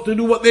supposed to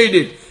do what they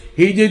did.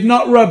 He did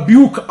not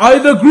rebuke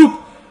either group,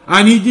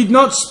 and he did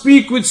not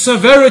speak with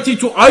severity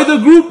to either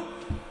group.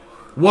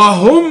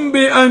 وَهُمْ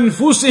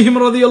بِأَنفُسِهِمْ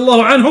رَضِيَ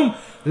اللَّهُ عَنْهُمْ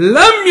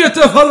لَمْ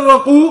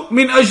يَتَفَرَّقُوا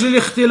مِنْ أَجْلِ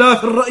الْاخْتِلَافِ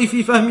الرَّأْيِ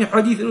فِي فَهْمِ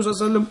حَدِيثِ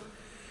الرَّسُولِ.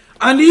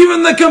 And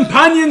even the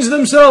companions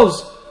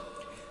themselves,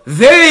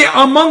 they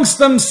amongst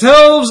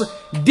themselves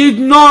did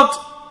not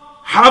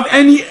have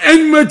any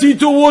enmity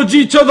towards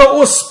each other,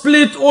 or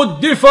split, or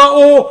differ,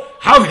 or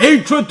have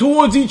hatred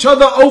towards each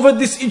other over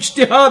this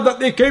ijtihad that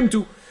they came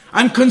to.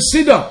 And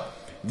consider,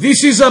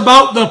 this is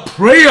about the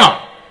prayer,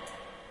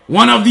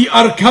 one of the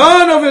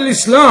arkan of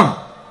Islam.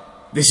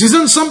 This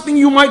isn't something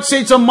you might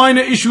say it's a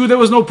minor issue, there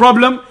was no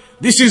problem.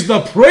 This is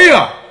the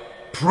prayer,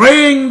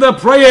 praying the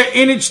prayer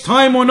in its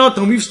time or not,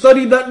 and we've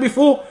studied that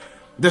before.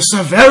 The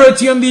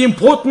severity and the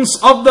importance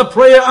of the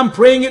prayer and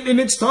praying it in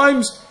its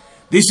times.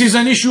 This is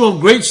an issue of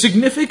great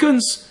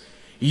significance.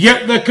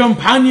 Yet the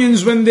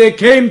companions, when they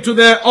came to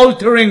their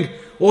altering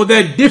or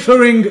their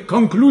differing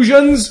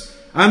conclusions,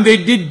 and they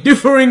did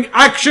differing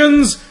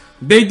actions,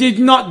 they did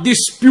not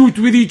dispute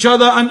with each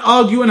other and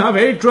argue and have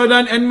hatred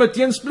and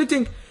enmity and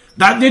splitting.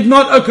 That did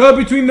not occur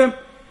between them.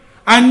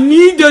 And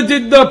neither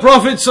did the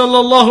Prophet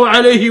sallallahu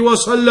alaihi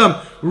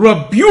wasallam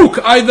rebuke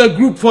either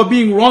group for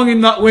being wrong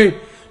in that way,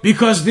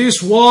 because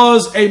this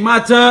was a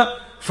matter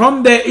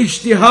from their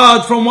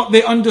ijtihad, from what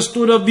they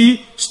understood of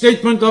the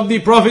statement of the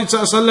Prophet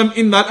ﷺ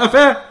in that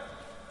affair.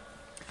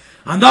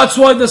 And that's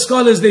why the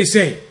scholars, they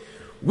say,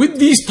 with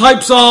these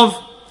types of,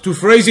 to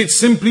phrase it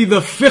simply,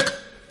 the fiqh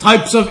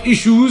types of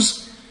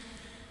issues,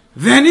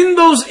 then in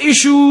those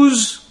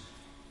issues,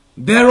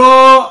 there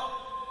are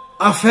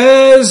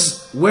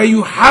affairs where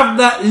you have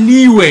that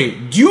leeway,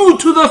 due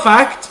to the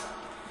fact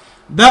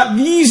that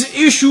these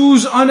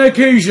issues on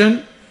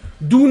occasion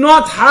do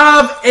not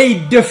have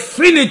a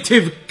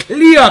definitive,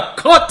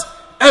 clear-cut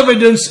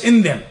evidence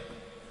in them.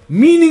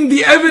 Meaning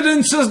the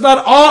evidences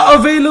that are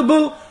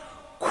available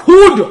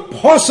could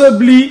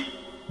possibly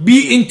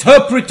be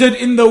interpreted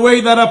in the way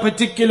that a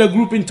particular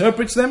group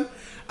interprets them,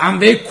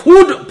 and they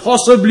could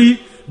possibly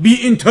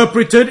be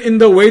interpreted in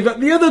the way that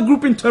the other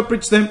group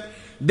interprets them.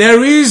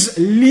 There is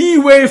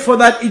leeway for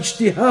that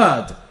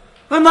ijtihad.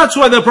 And that's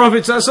why the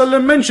Prophet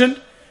ﷺ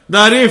mentioned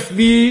that if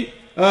the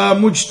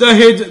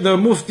mujtahid, the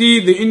mufti,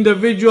 the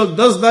individual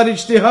does that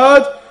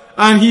ijtihad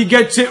and he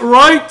gets it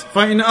right,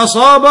 فَإِنْ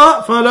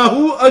أَصَابَ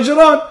فَلَهُ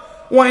أَجْرًا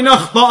وَإِنْ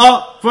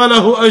أَخْطَأَ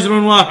فَلَهُ أَجْرٌ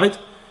وَاحِدٌ.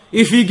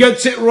 If he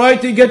gets it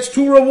right, he gets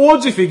 2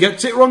 rewards. If he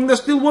gets it wrong,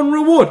 there's still 1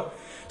 reward.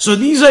 So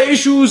these are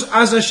issues,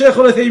 as Shaykh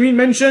al-Uthaymeen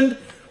mentioned,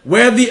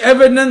 where the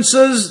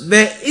evidences,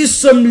 there is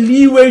some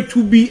leeway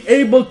to be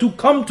able to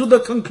come to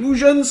the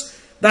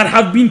conclusions that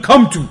have been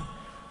come to.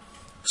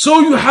 So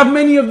you have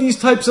many of these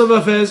types of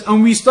affairs,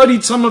 and we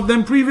studied some of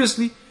them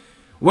previously.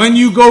 When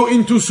you go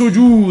into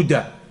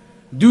sujood,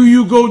 do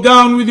you go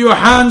down with your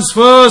hands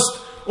first,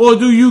 or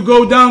do you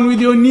go down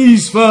with your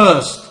knees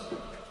first?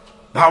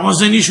 That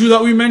was an issue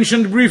that we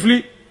mentioned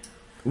briefly.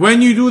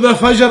 When you do the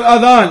Fajr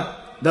adhan,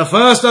 the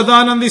first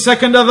adhan and the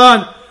second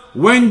adhan,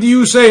 when do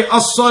you say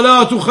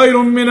as-salatu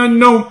khayrun min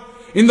an-nawm,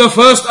 in the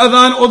first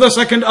adhan or the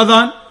second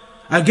adhan?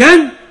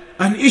 Again,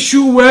 an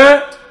issue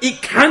where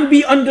it can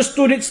be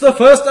understood it's the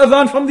first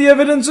adhan from the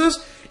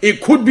evidences.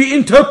 It could be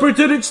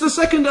interpreted it's the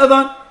second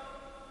adhan.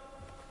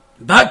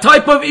 That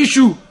type of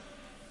issue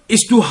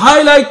is to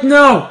highlight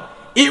now.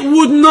 It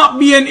would not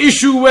be an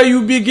issue where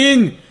you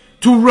begin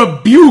to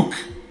rebuke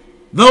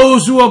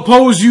those who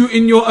oppose you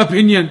in your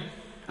opinion,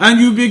 and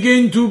you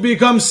begin to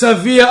become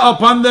severe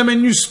upon them,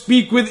 and you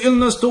speak with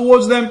illness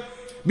towards them,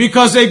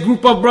 because a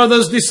group of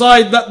brothers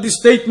decide that the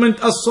statement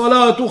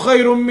as-salatu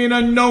khayrun min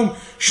an-nawm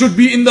should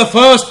be in the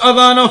first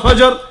adhan of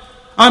Fajr,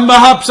 and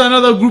perhaps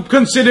another group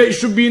consider it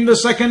should be in the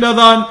second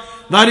adhan.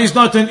 That is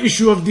not an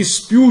issue of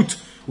dispute,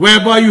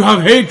 whereby you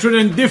have hatred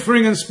and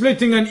differing and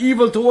splitting and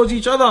evil towards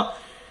each other.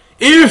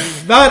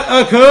 If that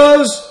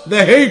occurs,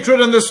 the hatred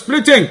and the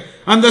splitting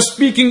and the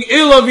speaking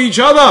ill of each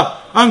other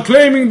and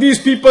claiming these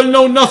people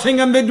know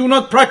nothing and they do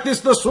not practice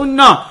the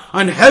Sunnah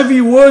and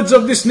heavy words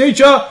of this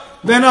nature,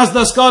 then as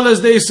the scholars,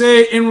 they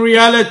say, in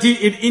reality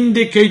it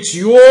indicates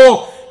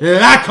your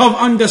lack of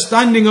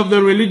understanding of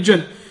the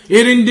religion.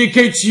 It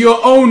indicates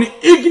your own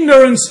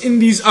ignorance in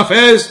these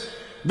affairs,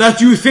 that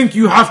you think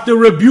you have to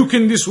rebuke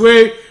in this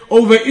way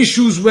over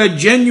issues where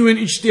genuine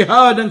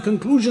ijtihad and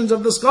conclusions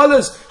of the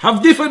scholars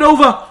have differed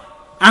over.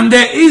 And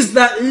there is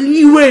that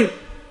leeway.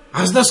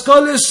 As the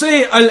scholars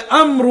say,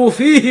 al-amru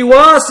fihi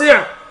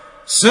wasi'.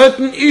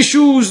 Certain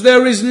issues,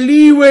 there is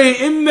leeway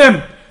in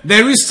them.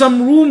 There is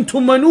some room to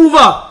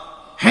maneuver.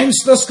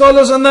 Hence the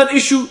scholars on that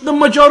issue, the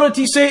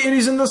majority say it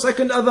is in the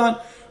second adhan.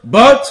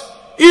 But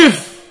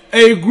if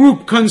a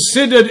group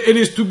considered it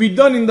is to be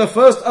done in the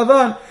first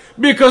adhan,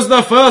 because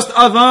the first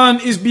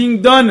adhan is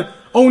being done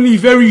only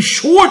very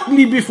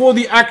shortly before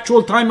the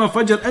actual time of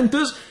Fajr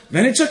enters,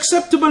 then it's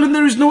acceptable and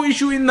there is no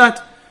issue in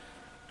that.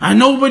 And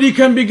nobody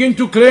can begin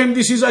to claim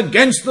this is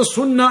against the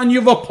Sunnah and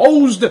you've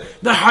opposed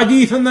the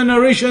hadith and the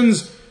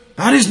narrations.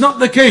 That is not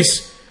the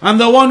case. And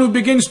the one who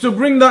begins to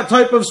bring that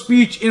type of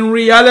speech, in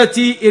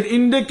reality, it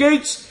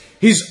indicates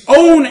his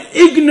own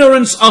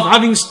ignorance of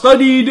having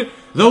studied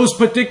those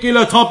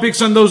particular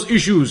topics and those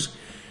issues.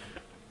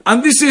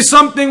 And this is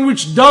something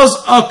which does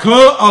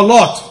occur a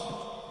lot.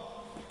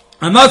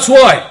 And that's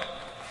why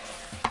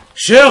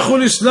Shaykh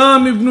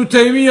al-Islam Ibn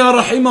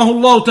Taymiyyah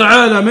rahimahullah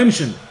ta'ala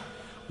mentioned,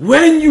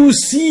 when you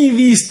see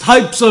these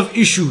types of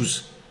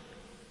issues,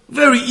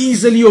 very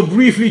easily or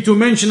briefly to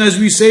mention, as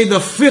we say, the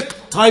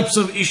fiqh types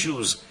of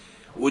issues.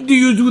 Do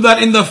you do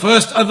that in the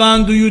first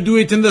adhan? Do you do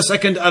it in the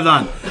second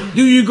adhan?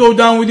 Do you go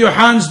down with your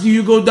hands? Do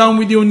you go down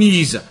with your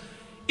knees?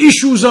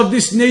 Issues of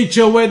this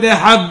nature where there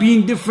have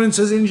been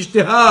differences in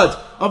ijtihad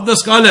of the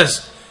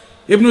scholars.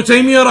 Ibn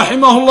Taymiyyah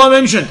rahimahullah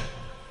mentioned,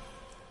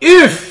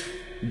 if,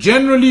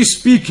 generally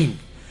speaking,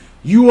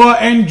 you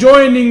are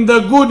enjoining the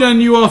good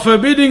and you are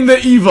forbidding the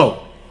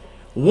evil,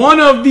 one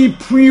of the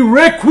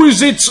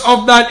prerequisites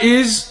of that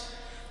is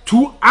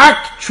to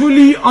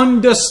actually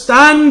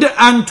understand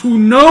and to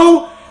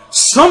know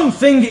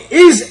something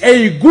is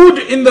a good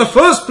in the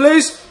first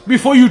place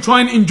before you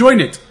try and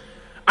enjoin it.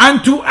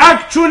 And to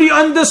actually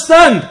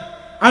understand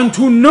and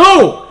to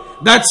know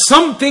that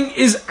something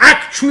is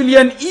actually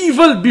an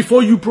evil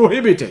before you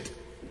prohibit it.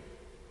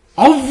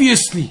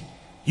 Obviously,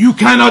 you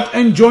cannot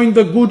enjoin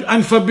the good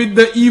and forbid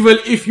the evil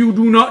if you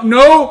do not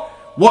know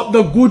what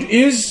the good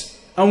is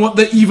and what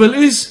the evil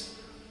is.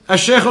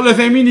 As Shaykh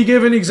al-Uthaymeen, he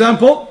gave an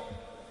example.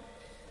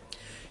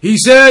 He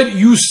said,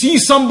 you see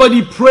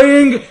somebody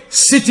praying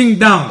sitting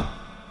down.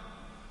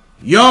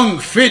 Young,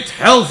 fit,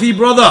 healthy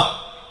brother.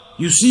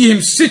 You see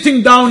him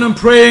sitting down and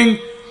praying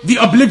the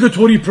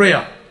obligatory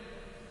prayer.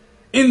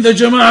 In the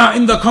jama'ah,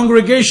 in the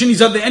congregation,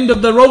 he's at the end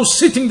of the row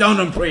sitting down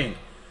and praying.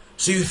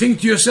 So you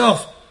think to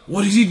yourself,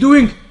 what is he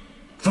doing?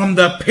 From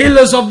the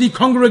pillars of the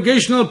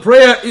congregational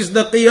prayer is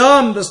the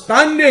qiyam, the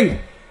standing.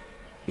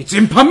 It's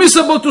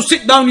impermissible to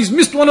sit down. He's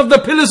missed one of the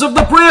pillars of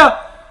the prayer.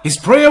 His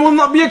prayer will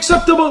not be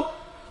acceptable.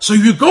 So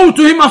you go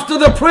to him after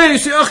the prayer, you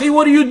say, Akhi,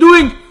 what are you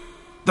doing?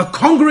 The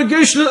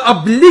congregational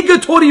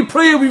obligatory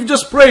prayer we've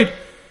just prayed.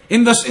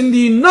 In the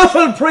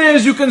nafil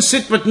prayers you can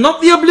sit, but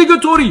not the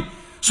obligatory.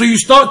 So you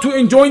start to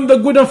enjoin the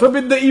good and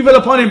forbid the evil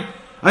upon him.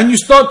 And you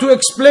start to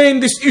explain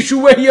this issue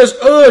where he has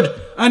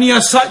erred and he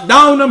has sat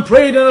down and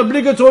prayed an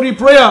obligatory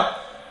prayer.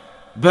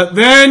 But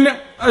then,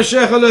 as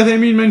Shaykh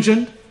al-Uthaymeen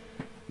mentioned,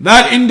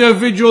 that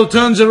individual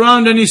turns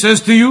around and he says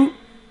to you,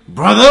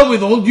 brother,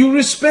 with all due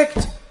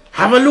respect,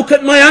 have a look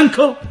at my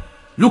ankle.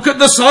 Look at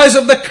the size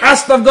of the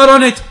cast I've got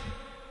on it.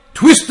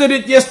 Twisted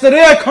it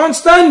yesterday, I can't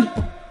stand.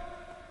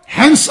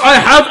 Hence I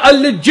have a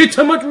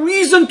legitimate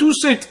reason to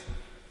sit.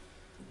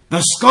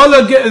 The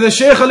scholar, the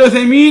Shaykh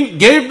al-Uthaymeen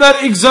gave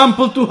that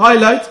example to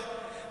highlight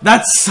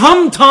that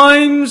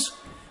sometimes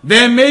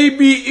there may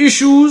be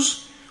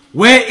issues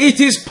where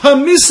it is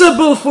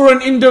permissible for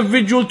an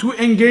individual to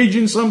engage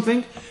in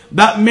something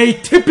that may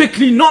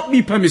typically not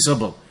be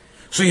permissible.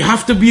 So you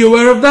have to be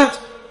aware of that.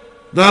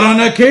 That on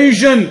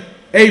occasion,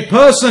 a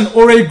person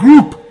or a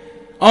group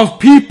of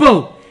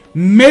people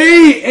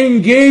may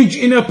engage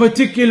in a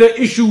particular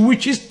issue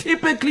which is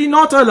typically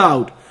not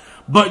allowed.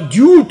 But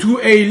due to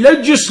a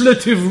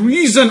legislative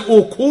reason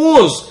or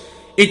cause,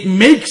 it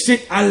makes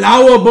it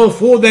allowable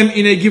for them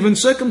in a given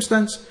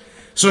circumstance.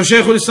 So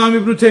Shaykh al-Islam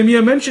Ibn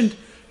Taymiyyah mentioned,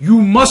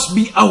 you must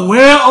be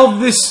aware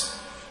of this.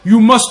 You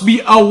must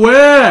be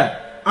aware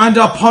and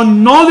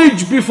upon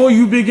knowledge before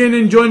you begin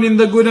enjoining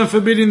the good and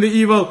forbidding the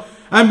evil.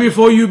 And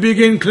before you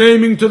begin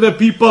claiming to the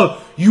people,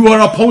 you are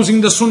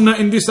opposing the Sunnah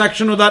in this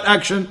action or that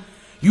action.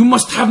 You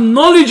must have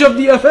knowledge of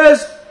the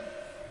affairs.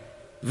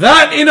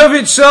 That in of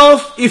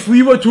itself, if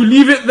we were to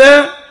leave it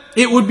there,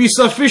 it would be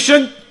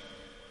sufficient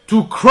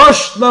to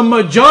crush the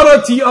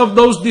majority of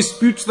those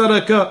disputes that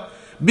occur.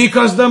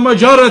 Because the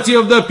majority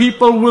of the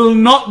people will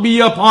not be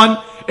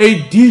upon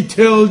a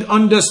detailed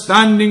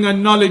understanding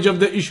and knowledge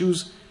of the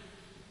issues.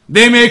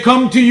 They may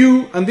come to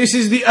you, and this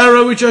is the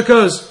error which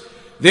occurs.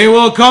 They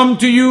will come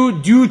to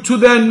you due to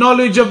their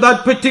knowledge of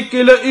that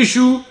particular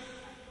issue,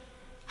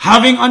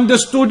 having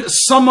understood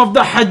some of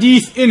the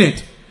hadith in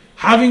it,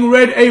 having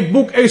read a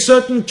book, a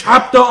certain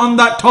chapter on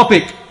that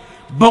topic,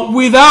 but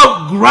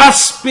without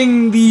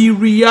grasping the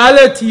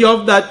reality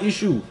of that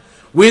issue,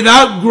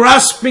 without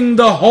grasping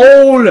the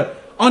whole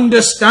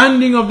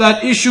understanding of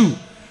that issue.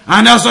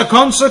 And as a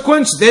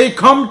consequence, they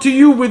come to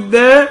you with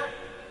their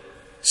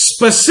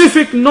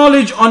specific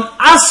knowledge on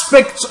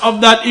aspects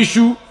of that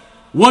issue,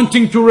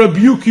 wanting to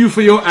rebuke you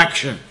for your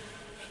action.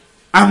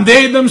 And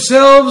they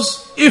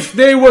themselves, if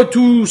they were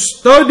to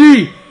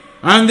study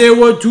and they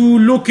were to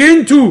look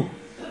into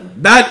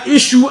that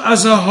issue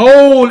as a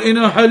whole in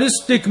a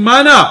holistic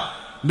manner,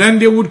 then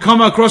they would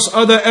come across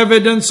other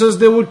evidences,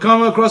 they would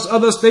come across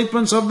other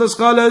statements of the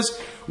scholars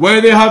where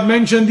they have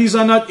mentioned these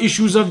are not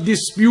issues of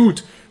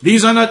dispute,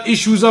 these are not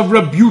issues of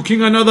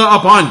rebuking another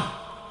upon.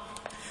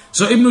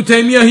 So Ibn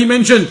Taymiyyah, he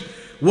mentioned,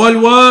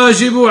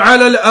 وَالْوَاجِبُ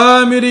عَلَى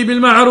الْآمِرِ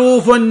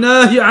بِالْمَعْرُوفِ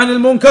وَالنَّاهِ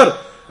عَنِ الْمُنْكَرِ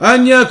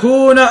أَنْ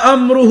يَكُونَ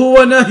أَمْرُهُ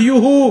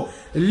وَنَهْيُهُ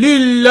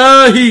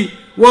لِلَّهِ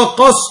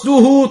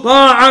وَقَصْدُهُ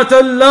طَاعَةَ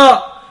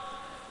اللَّهِ.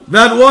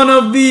 That one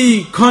of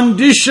the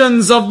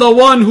conditions of the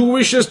one who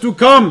wishes to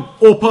come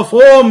or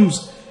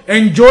performs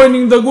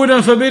enjoining the good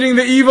and forbidding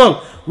the evil,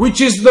 which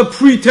is the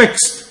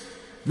pretext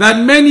that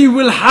many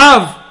will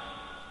have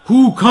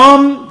who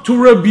come to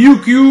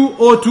rebuke you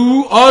or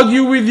to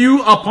argue with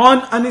you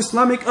upon an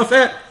Islamic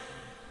affair.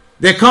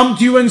 They come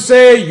to you and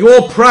say,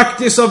 your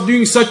practice of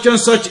doing such and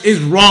such is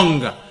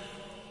wrong.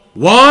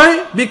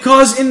 Why?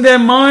 Because in their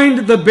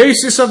mind, the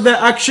basis of their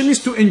action is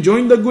to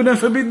enjoin the good and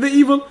forbid the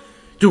evil.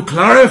 To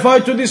clarify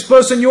to this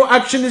person, your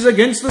action is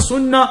against the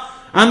Sunnah,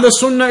 and the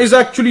Sunnah is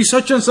actually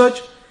such and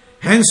such.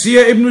 Hence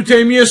here Ibn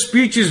Taymiyyah's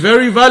speech is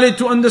very valid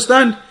to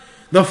understand.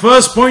 The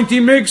first point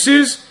he makes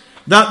is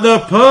that the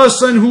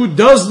person who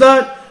does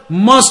that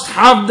must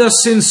have the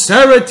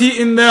sincerity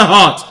in their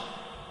heart.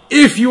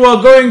 If you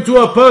are going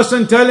to a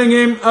person telling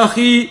him,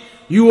 Akhi,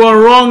 you are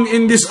wrong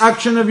in this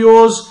action of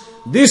yours,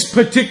 this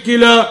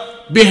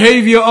particular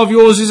behavior of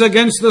yours is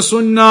against the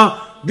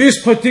Sunnah,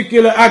 this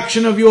particular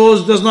action of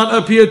yours does not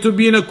appear to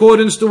be in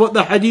accordance to what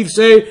the hadith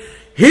say,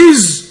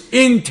 his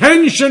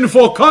intention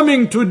for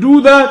coming to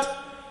do that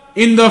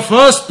in the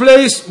first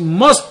place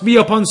must be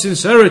upon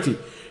sincerity,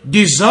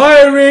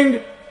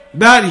 desiring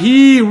that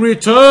he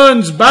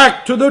returns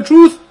back to the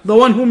truth, the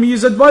one whom he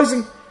is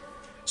advising.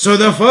 So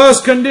the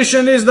first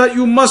condition is that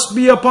you must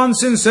be upon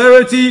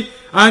sincerity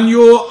and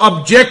your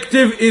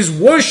objective is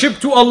worship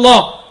to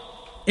Allah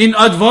in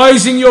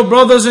advising your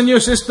brothers and your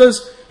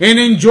sisters, in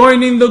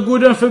enjoining the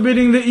good and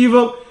forbidding the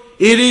evil.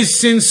 It is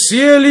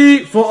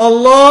sincerely for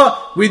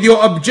Allah with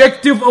your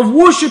objective of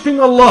worshipping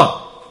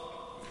Allah.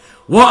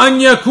 وَأَنْ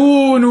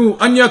يَكُونَ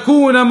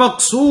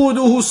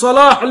مَقْصُودُهُ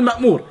صَلَاحُ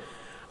الْمَأْمُورِ.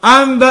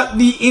 And that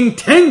the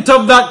intent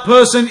of that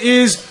person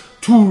is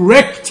to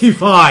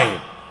rectify.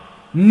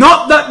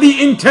 Not that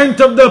the intent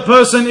of the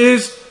person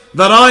is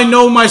that I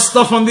know my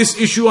stuff on this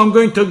issue, I'm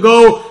going to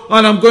go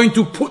and I'm going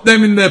to put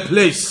them in their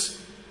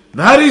place.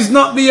 That is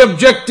not the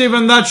objective,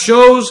 and that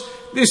shows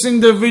this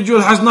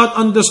individual has not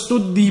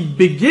understood the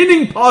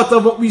beginning part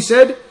of what we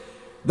said,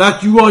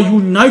 that you are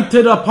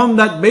united upon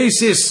that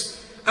basis.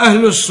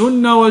 Ahlus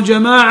Sunnah wal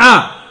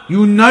Jama'ah,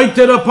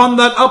 united upon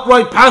that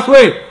upright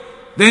pathway.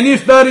 Then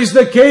if that is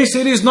the case,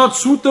 it is not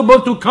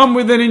suitable to come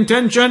with an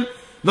intention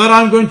that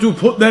I'm going to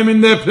put them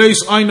in their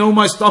place, I know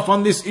my stuff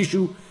on this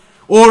issue.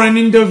 Or an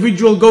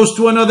individual goes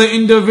to another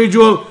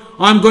individual,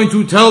 I'm going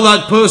to tell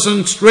that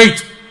person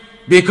straight,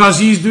 because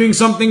he's doing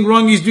something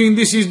wrong, he's doing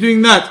this, he's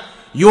doing that.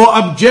 Your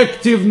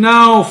objective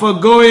now for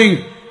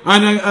going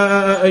and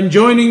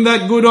enjoining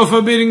that good or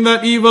forbidding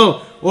that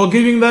evil or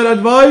giving that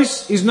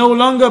advice is no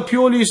longer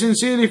purely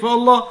sincerely for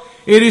Allah.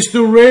 It is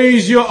to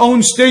raise your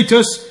own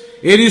status.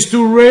 It is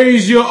to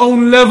raise your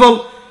own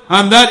level.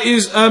 And that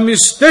is a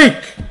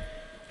mistake.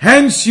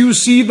 Hence you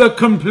see the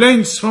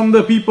complaints from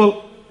the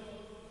people.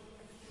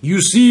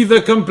 You see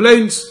the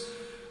complaints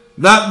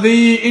that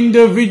the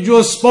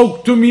individual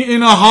spoke to me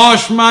in a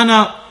harsh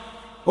manner,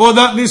 or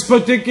that this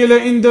particular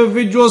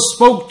individual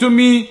spoke to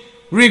me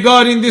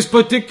regarding this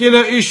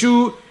particular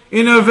issue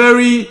in a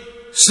very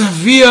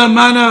severe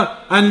manner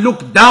and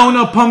looked down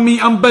upon me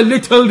and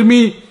belittled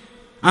me.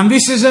 And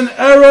this is an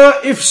error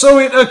if so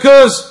it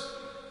occurs,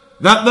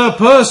 that the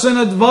person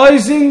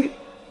advising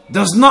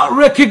does not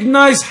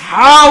recognize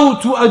how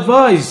to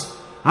advise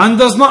and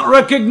does not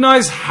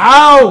recognize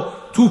how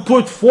to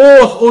put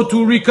forth or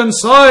to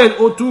reconcile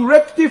or to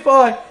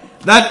rectify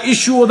that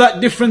issue or that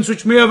difference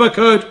which may have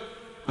occurred.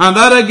 And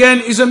that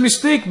again is a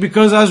mistake,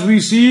 because as we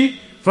see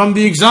from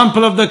the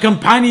example of the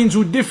companions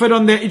who differed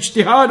on their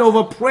ijtihad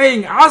over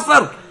praying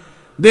Asr,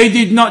 they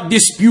did not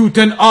dispute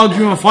and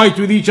argue and fight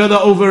with each other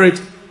over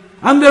it.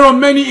 And there are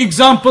many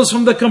examples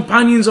from the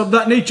companions of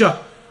that nature,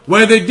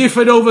 where they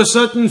differed over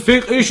certain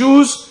fiqh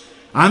issues,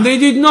 and they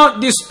did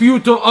not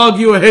dispute or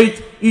argue or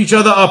hate each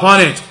other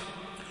upon it.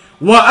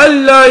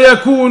 وَأَلَّا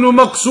يَكُونُ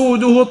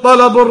مَقْصُودُهُ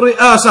طَلَبُ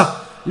الرِّئَاسَةِ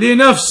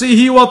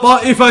لِنَفْسِهِ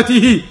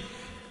وَطَائِفَتِهِ.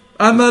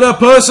 And that a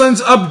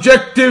person's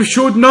objective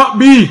should not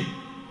be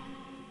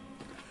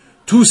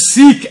to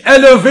seek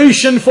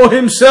elevation for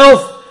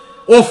himself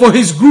or for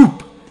his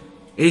group.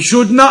 It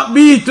should not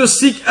be to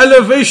seek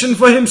elevation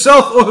for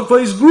himself or for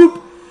his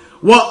group.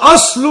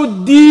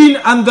 وَأَصْلُ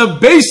الدِّينِ. And the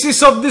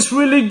basis of this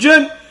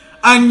religion,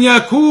 أَنْ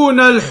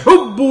يَكُونَ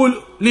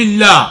الْحُبُّ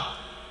لِلَّهِ.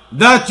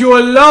 that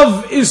your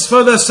love is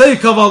for the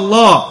sake of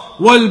Allah,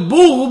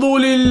 وَالْبُغْضُ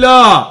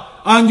لِلَّهِ,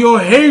 and your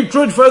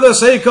hatred for the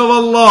sake of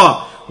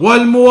Allah,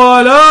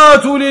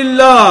 وَالْمُوَالَاةُ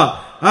لِلَّهِ,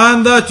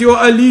 and that your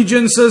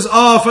allegiances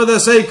are for the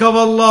sake of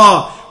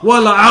Allah,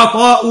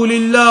 وَالْعَطَاءُ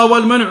لِلَّهِ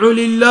وَالْمَنْعُ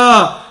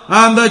لِلَّهِ,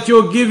 and that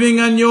your giving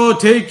and your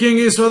taking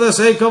is for the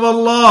sake of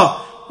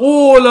Allah.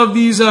 All of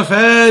these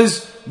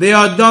affairs, they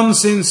are done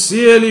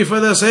sincerely for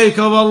the sake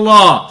of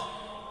Allah.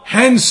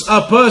 Hence,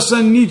 a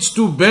person needs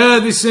to bear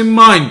this in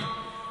mind.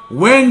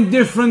 When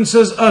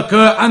differences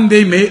occur, and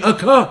they may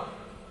occur,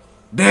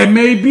 there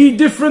may be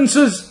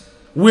differences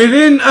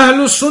within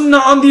Ahlul Sunnah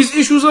on these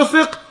issues of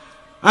fiqh.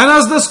 And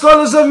as the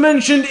scholars have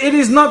mentioned, it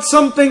is not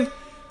something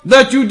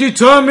that you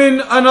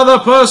determine another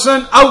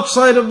person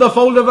outside of the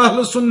fold of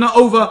Ahlul Sunnah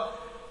over.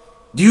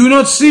 Do you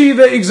not see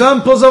the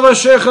examples of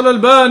Shaykh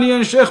al-Albani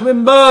and Shaykh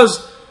bin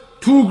Baz,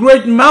 two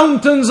great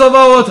mountains of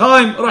our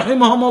time,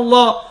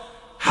 rahimahumullah,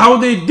 how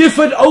they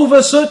differed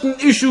over certain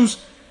issues,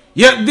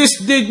 yet this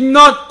did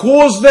not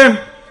cause them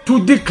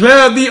to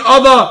declare the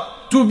other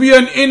to be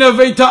an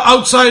innovator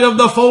outside of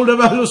the fold of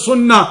Ahlul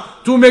Sunnah,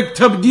 to make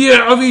tabdi'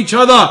 of each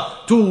other,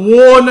 to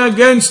warn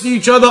against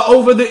each other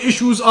over the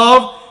issues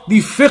of the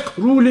fiqh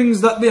rulings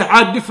that they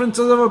had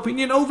differences of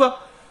opinion over.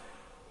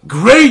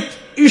 Great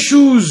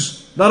issues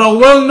that are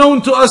well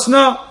known to us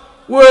now.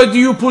 Where do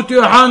you put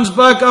your hands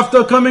back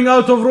after coming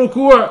out of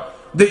ruku'?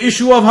 The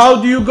issue of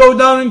how do you go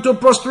down into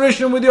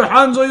prostration with your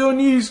hands or your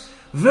knees?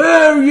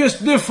 Various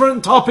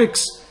different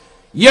topics.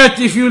 Yet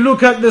if you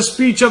look at the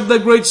speech of the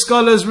great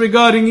scholars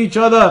regarding each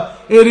other,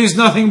 it is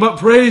nothing but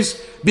praise,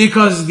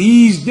 because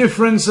these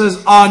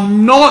differences are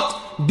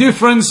not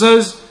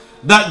differences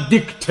that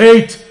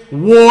dictate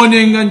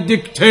warning and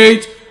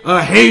dictate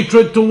a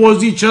hatred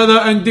towards each other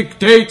and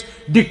dictate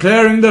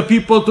declaring the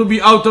people to be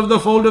out of the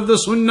fold of the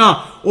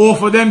Sunnah, or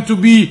for them to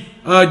be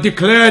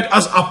declared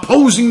as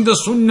opposing the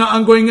Sunnah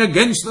and going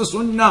against the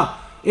Sunnah.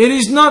 It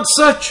is not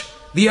such.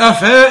 The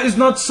affair is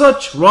not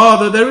such.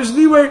 Rather, there is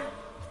leeway.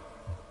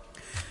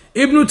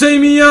 Ibn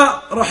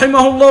Taymiyyah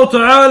rahimahullah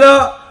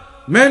ta'ala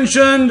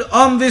mentioned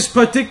on this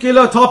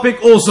particular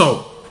topic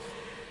also.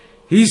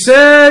 He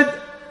said,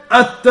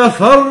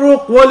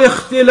 التفرق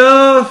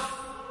والاختلاف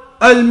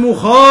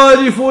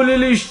المخالف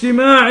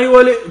للاجتماع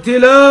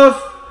والائتلاف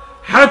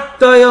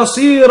حتى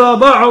يصير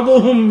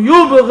بعضهم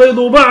يبغض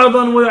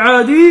بعضا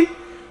ويعاديه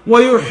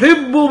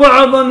ويحب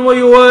بعضا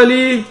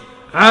ويواليه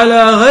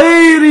على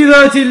غير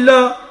ذات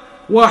الله،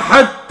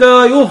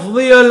 وحتى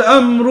يفضي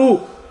الأمر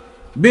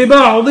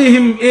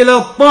ببعضهم إلى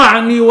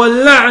الطعن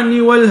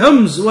واللعن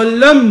والهمز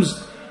واللمز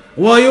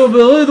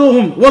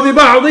ويبغضهم،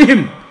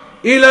 وببعضهم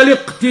إلى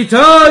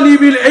الاقتتال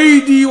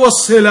بالأيدي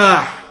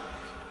والسلاح،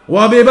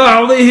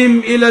 وببعضهم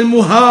إلى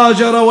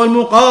المهاجرة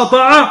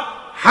والمقاطعة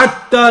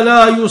حتى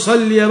لا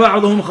يصلي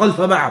بعضهم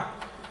خلف بعض.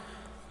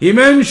 He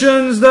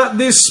mentions that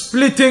this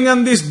splitting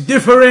and this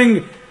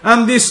differing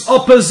and this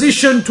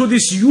opposition to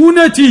this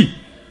unity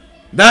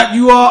that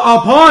you are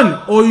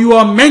upon, or you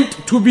are meant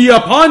to be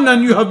upon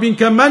and you have been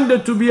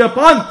commanded to be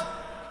upon,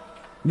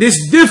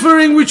 this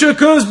differing which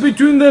occurs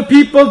between the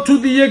people to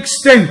the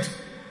extent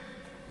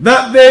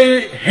that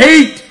they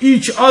hate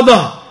each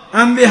other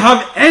and they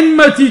have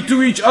enmity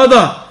to each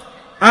other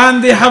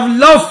and they have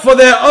love for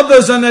their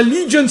others and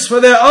allegiance for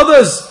their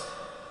others,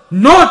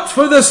 not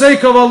for the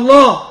sake of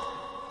Allah,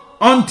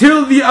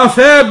 until the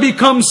affair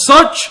becomes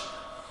such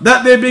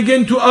that they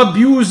begin to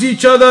abuse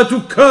each other,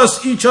 to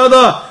curse each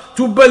other,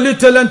 to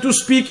belittle and to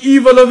speak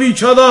evil of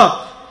each other,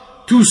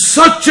 to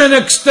such an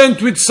extent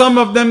with some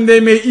of them they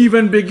may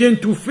even begin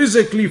to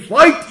physically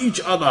fight each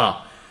other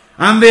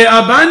and they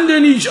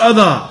abandon each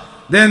other.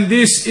 Then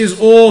this is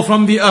all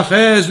from the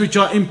affairs which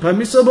are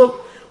impermissible.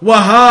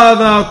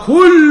 وَهَذَا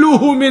كُلُّهُ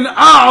مِنْ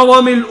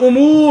أَعْظَمِ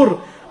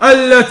الْأُمُورِ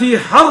الَّتِي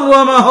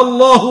حَرَّمَهَا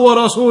اللَّهُ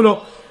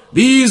وَرَسُولُهُ.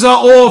 These are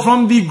all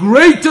from the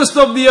greatest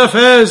of the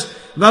affairs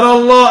that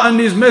Allah and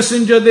His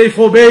Messenger they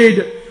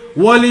forbade.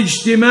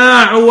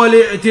 والاجتماع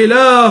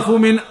والائتلاف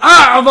من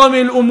أعظم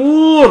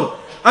الأمور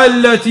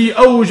التي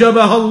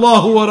أوجبها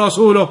الله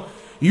ورسوله.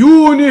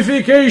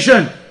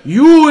 Unification,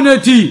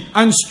 unity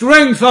and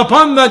strength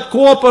upon that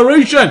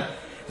cooperation,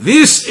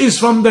 this is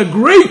from the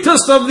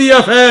greatest of the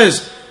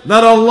affairs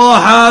that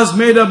Allah has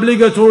made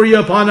obligatory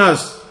upon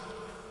us.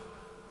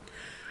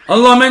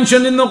 Allah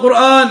mentioned in the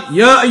Quran,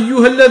 يا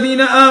أيها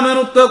الذين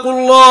آمنوا اتقوا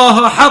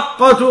الله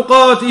حق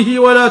تقاته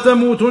ولا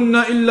تموتن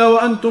إلا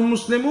وأنتم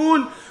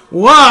مسلمون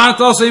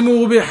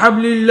وَاعْتَصِمُوا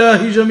بِحَبْلِ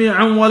اللَّهِ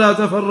جَمِيعًا وَلَا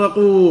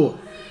تَفَرَّقُوا.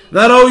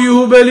 That all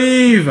you who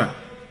believe,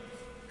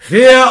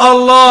 fear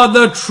Allah,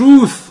 the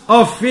truth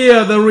of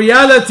fear, the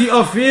reality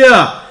of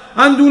fear,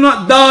 and do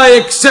not die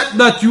except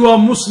that you are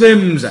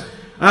Muslims.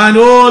 And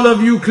all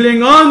of you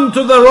cling on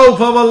to the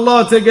rope of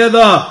Allah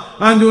together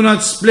and do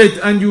not split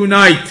and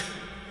unite.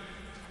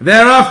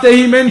 Thereafter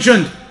he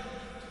mentioned,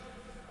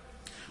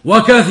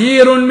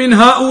 وَكَثِيرٌ مِّنْ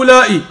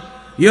هَؤُلَاءِ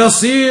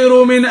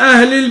يَصِيرُ مِنْ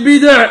أَهْلِ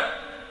الْبِدْعِ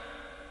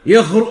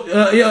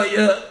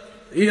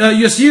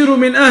يسير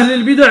من أهل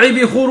البدع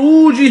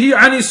بخروجه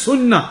عن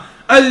السنة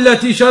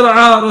التي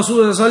شرع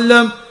رسول الله صلى الله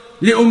عليه وسلم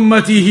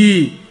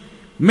لأمته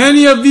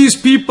Many of these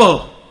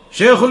people,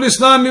 Shaykh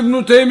al-Islam Ibn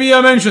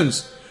Taymiyyah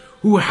mentions,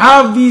 who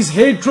have these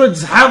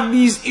hatreds, have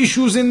these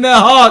issues in their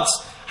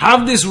hearts,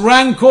 have this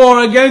rancor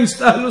against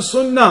Ahlul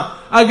Sunnah,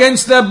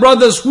 against their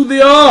brothers, who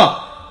they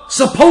are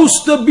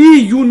supposed to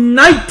be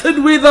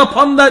united with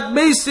upon that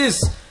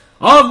basis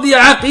of the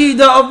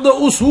Aqidah, of the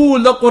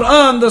Usul, the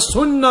Quran, the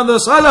Sunnah, the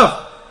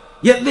Salaf.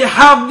 Yet they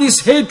have this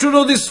hatred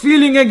or this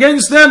feeling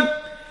against them.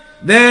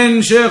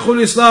 Then Shaykh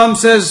al-Islam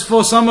says,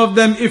 for some of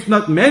them, if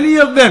not many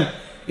of them,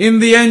 in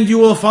the end you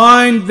will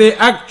find they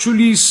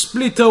actually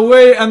split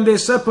away and they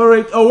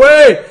separate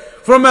away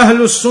from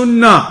Ahlul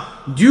Sunnah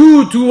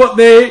due to what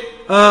they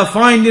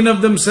find in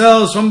of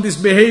themselves from this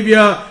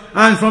behavior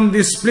and from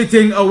this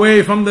splitting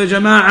away from the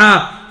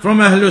Jama'ah, from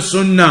Ahlul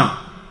Sunnah.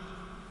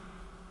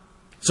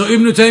 So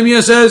Ibn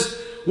Taymiyyah says,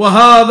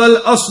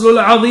 وَهَذَا الْأَصْلُ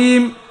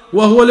الْعَظِيمُ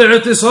وَهُوَ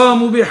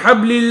الْاعْتِصَامُ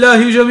بِحَبْلِ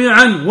اللَّهِ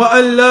جَمِيعًا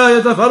وَأَنْ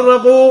لَا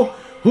يَتَفَرَّقُوا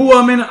هُوَ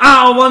مِنْ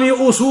أَعْظَمِ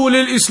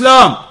أُصُولِ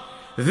الْإِسْلَامِ.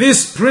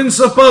 This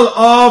principle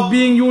of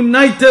being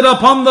united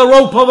upon the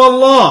rope of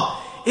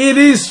Allah, it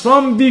is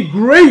from the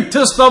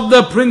greatest of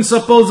the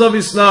principles of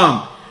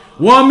Islam.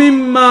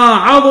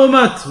 وَمِمَّا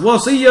عَظُمَتْ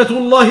وَصِيَّةُ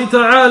اللَّهِ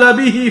تَعَالَى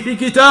بِهِ فِي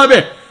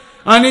كِتَابِهِ.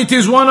 And it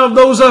is one of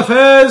those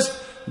affairs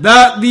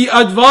that the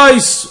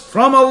advice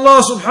from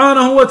Allah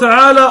subhanahu wa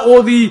ta'ala,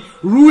 or the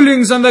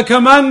rulings and the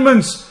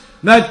commandments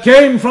that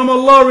came from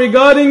Allah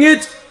regarding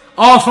it,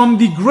 are from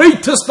the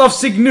greatest of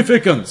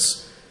significance.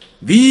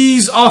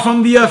 These are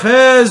from the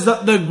affairs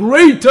that the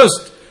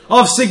greatest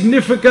of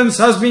significance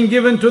has been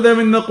given to them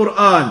in the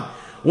Quran.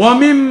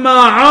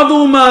 وَمِمَّا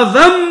عَظُمَ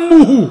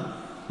ذَمُّهُ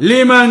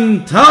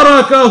لِمَنْ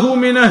تَرَكَهُ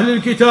مِنْ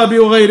أَهْلِ الْكِتَابِ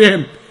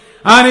وَغَيْرِهِمْ.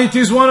 And it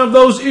is one of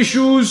those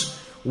issues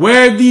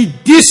where the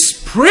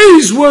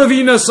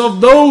dispraiseworthiness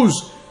of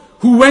those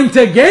who went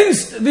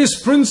against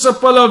this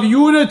principle of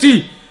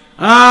unity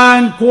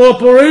and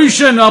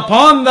cooperation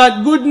upon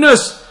that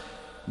goodness,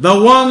 the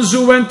ones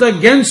who went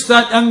against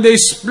that and they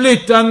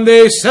split and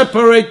they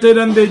separated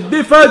and they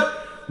differed,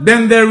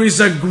 then there is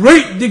a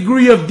great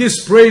degree of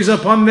dispraise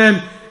upon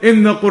them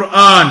in the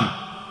Quran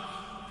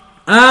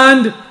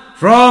and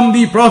from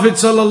the Prophet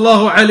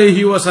sallallahu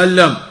alaihi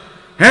wasallam.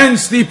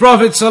 Hence the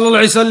Prophet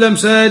sallallahu alaihi wasallam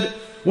said,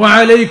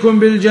 وَعَلَيْكُمْ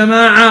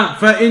بِالْجَمَاعَةِ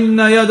فَإِنَّ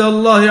يَدَ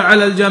اللَّهِ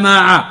عَلَى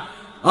الْجَمَاعَةِ.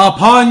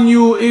 Upon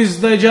you is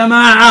the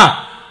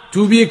jama'ah,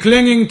 to be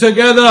clinging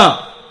together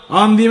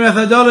on the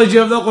methodology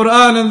of the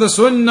Quran and the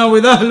Sunnah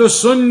with Ahlul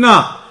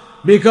Sunnah,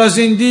 because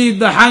indeed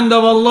the hand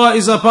of Allah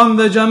is upon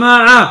the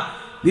jama'ah.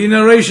 The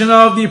narration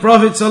of the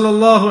Prophet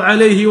sallallahu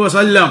alaihi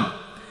wasallam.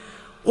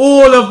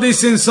 All of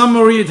this in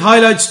summary, it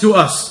highlights to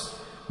us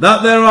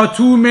that there are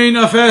two main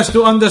affairs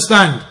to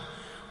understand.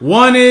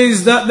 One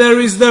is that there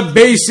is the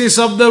basis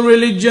of the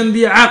religion,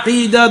 the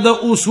aqidah, the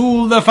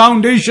usul, the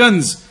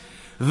foundations.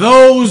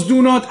 Those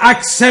do not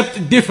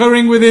accept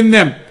differing within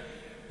them.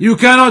 You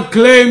cannot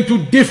claim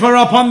to differ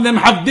upon them,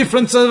 have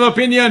differences of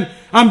opinion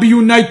and be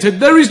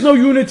united. There is no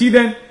unity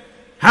then.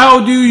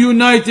 How do you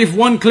unite if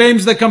one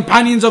claims the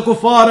companions are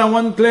kuffar and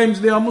one claims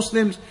they are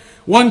Muslims?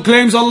 One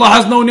claims Allah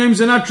has no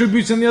names and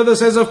attributes and the other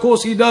says of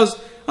course He does.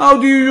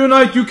 How do you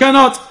unite? You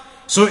cannot.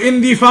 So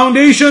in the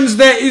foundations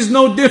there is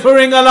no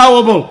differing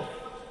allowable.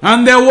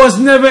 And there was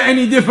never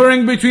any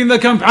differing between the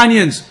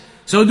companions.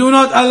 So do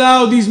not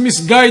allow these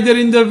misguided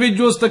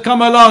individuals to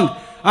come along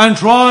and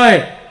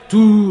try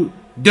to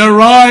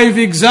derive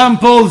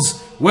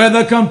examples where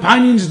the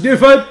companions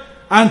differed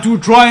and to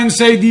try and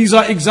say these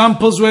are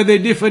examples where they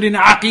differed in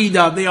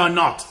aqidah. They are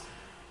not.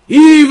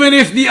 Even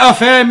if the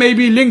affair may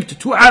be linked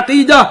to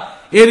aqidah,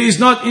 it is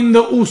not in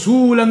the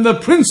usul and the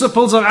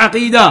principles of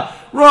aqidah.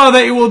 Rather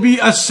it will be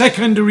a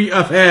secondary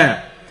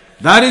affair.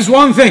 That is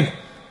one thing.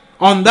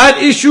 On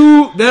that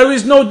issue, there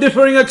is no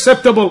differing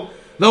acceptable.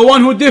 The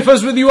one who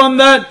differs with you on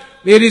that,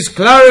 it is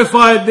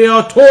clarified, they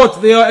are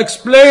taught, they are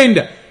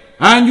explained.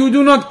 And you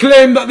do not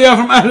claim that they are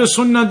from Ahlul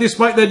Sunnah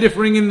despite their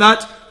differing in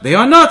that. They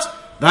are not.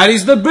 That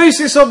is the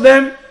basis of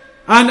them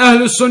and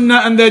Ahlul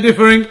Sunnah and their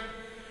differing.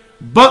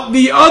 But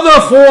the other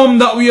form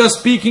that we are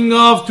speaking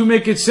of, to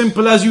make it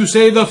simple, as you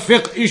say, the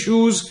fiqh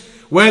issues,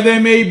 where there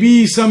may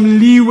be some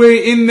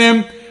leeway in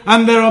them,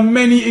 and there are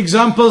many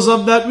examples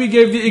of that. We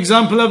gave the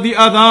example of the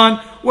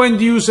adhan. When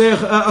do you say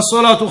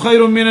as-salatu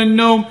khayrun min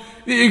an-nawm?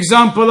 The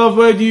example of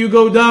where do you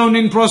go down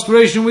in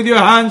prostration with your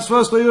hands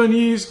first or your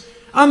knees?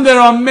 And there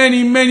are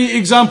many, many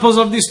examples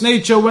of this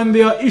nature when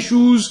there are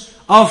issues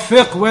of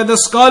fiqh where the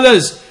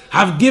scholars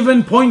have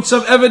given points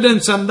of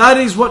evidence, and that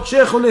is what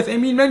Shaykh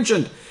al-Uthaymeen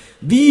mentioned.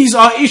 These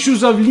are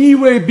issues of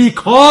leeway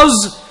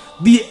because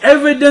the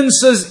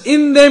evidences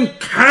in them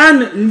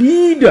can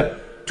lead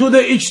to the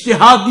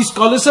ijtihad the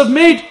scholars have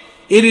made.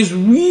 It is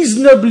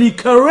reasonably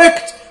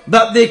correct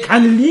that they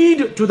can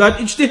lead to that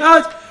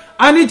ijtihad,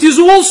 and it is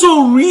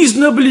also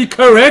reasonably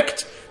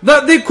correct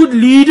that they could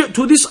lead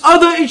to this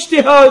other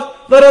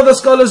ijtihad that other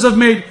scholars have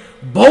made.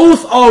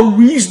 Both are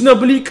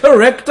reasonably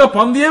correct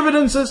upon the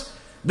evidences.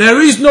 There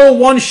is no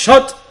one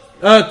shut,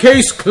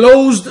 case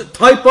closed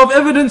type of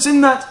evidence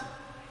in that.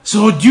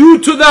 So due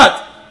to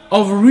that,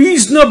 of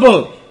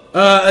reasonable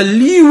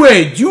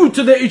leeway due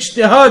to the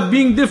ijtihad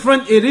being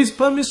different, it is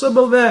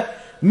permissible there.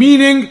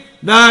 Meaning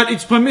that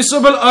it's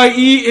permissible,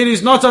 i.e. it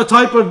is not a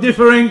type of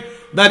differing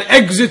that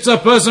exits a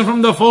person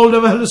from the fold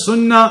of Ahl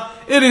Sunnah.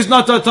 It is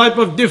not a type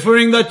of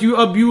differing that you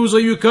abuse or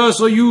you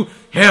curse or you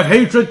have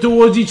hatred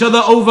towards each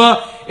other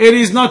over. It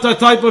is not a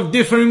type of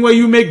differing where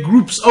you make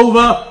groups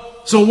over.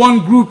 So one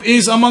group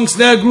is amongst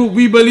their group,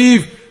 we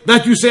believe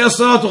that you say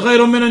as-salatu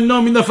khayrun min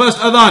an-nawm in the first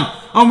adhan,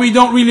 and we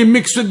don't really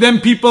mix with them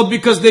people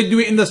because they do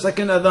it in the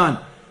second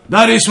adhan.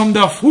 That is from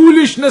the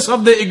foolishness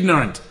of the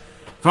ignorant.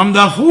 From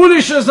the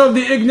foolishness of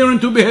the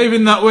ignorant to behave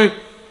in that way.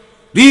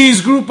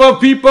 These group of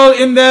people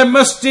in their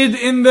masjid,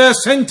 in their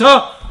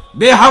center,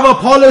 they have a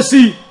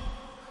policy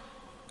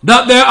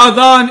that their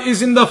adhan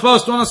is in the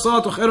first one,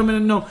 as-salatu khayrun min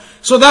an-nawm.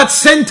 So that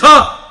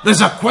center,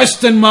 there's a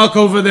question mark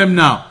over them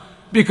now,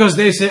 because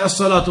they say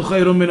as-salatu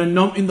khayrun min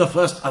an-nawm in the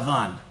first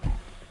adhan.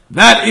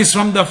 That is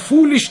from the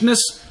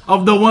foolishness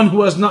of the one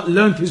who has not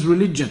learned his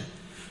religion.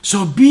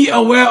 So be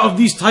aware of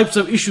these types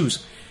of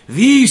issues.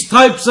 These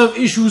types of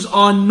issues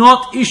are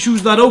not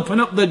issues that open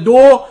up the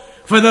door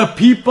for the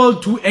people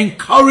to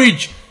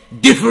encourage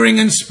differing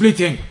and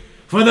splitting.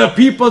 For the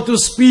people to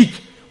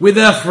speak with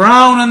a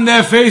frown on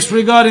their face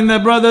regarding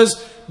their brothers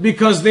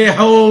because they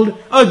hold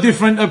a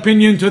different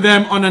opinion to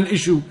them on an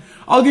issue.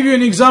 I'll give you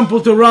an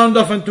example to round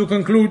off and to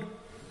conclude.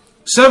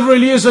 Several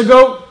years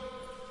ago,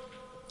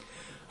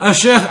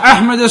 Sheikh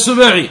Ahmed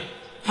al-Subai,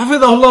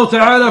 Hafidhahullah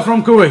Ta'ala,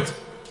 from Kuwait,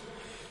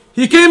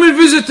 he came and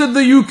visited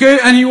the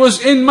UK, and he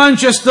was in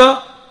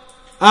Manchester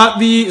at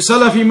the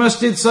Salafi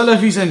Masjid,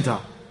 Salafi Center.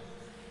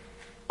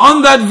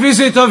 On that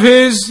visit of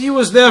his, he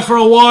was there for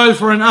a while,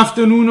 for an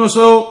afternoon or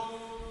so,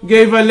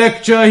 gave a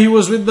lecture, he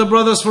was with the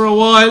brothers for a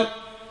while.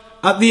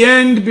 At the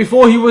end,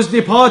 before he was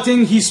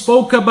departing, he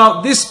spoke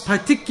about this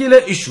particular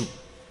issue.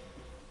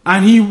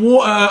 And he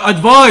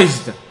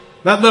advised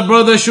that the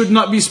brothers should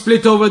not be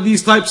split over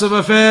these types of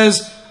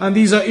affairs, and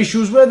these are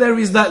issues where there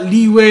is that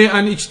leeway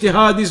and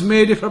ijtihad is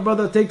made. If a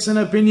brother takes an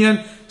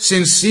opinion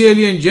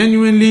sincerely and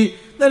genuinely,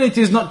 then it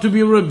is not to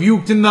be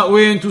rebuked in that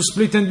way and to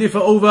split and differ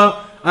over.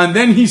 And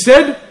then he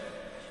said,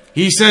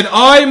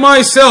 I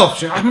myself,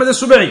 Shaykh Ahmed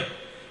al-Subai,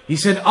 he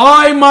said,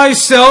 I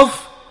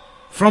myself,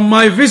 from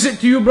my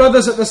visit to you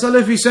brothers at the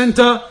Salafi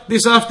Center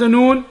this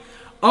afternoon,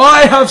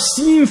 I have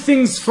seen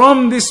things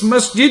from this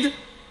masjid,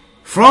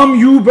 from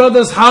you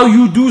brothers, how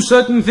you do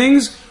certain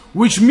things,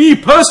 which me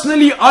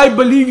personally, I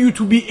believe you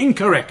to be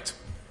incorrect.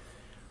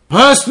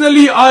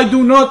 Personally, I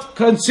do not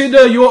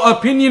consider your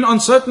opinion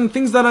on certain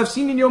things that I've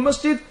seen in your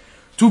masjid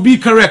to be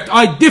correct.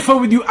 I differ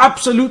with you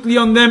absolutely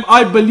on them.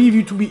 I believe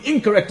you to be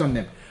incorrect on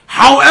them.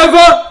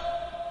 However,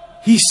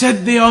 he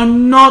said they are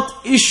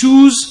not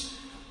issues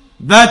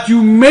that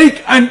you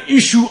make an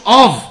issue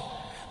of.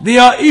 They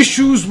are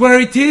issues where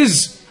it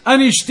is an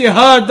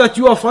ijtihad that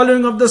you are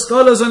following of the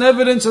scholars and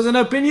evidences and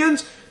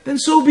opinions, then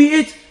so be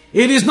it.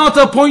 It is not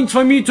a point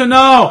for me to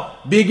now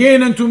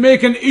begin and to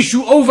make an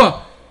issue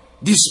over.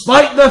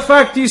 Despite the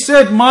fact he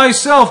said,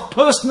 myself,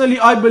 personally,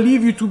 I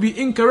believe you to be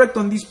incorrect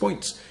on these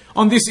points,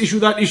 on this issue,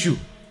 that issue.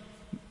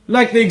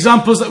 Like the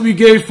examples that we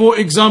gave, for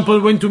example,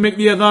 when to make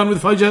the adhan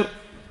with Fajr.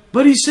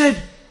 But he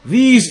said,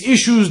 these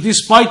issues,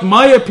 despite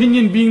my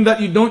opinion being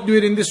that you don't do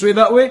it in this way,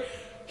 that way,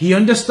 he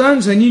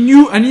understands and he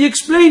knew and he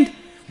explained.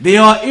 They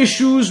are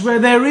issues where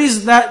there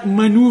is that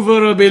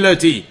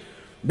maneuverability.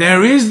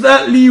 There is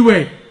that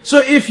leeway. So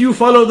if you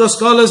follow the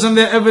scholars and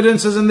their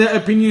evidences and their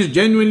opinions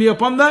genuinely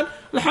upon that,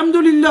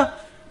 alhamdulillah.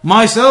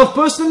 Myself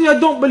personally, I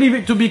don't believe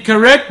it to be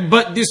correct,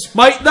 but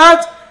despite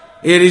that,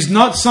 it is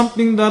not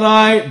something that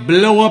I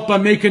blow up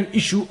and make an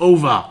issue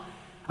over.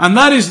 And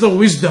that is the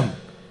wisdom.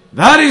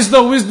 That is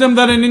the wisdom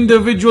that an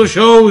individual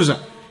shows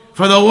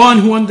for the one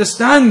who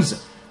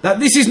understands that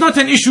this is not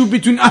an issue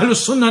between Ahlul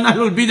Sunnah and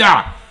Ahlul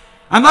Bid'ah.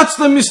 And that's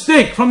the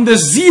mistake, from the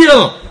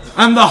zeal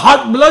and the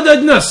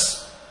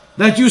hot-bloodedness,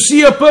 that you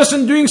see a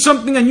person doing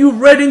something and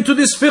you've read into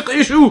this fiqh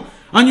issue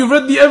and you've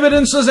read the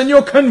evidences and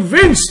you're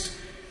convinced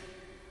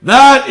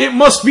that it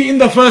must be in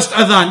the first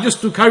adhan,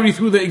 just to carry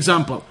through the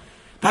example.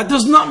 That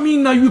does not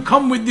mean that you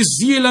come with this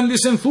zeal and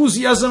this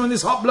enthusiasm and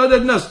this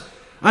hot-bloodedness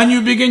and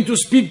you begin to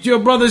speak to your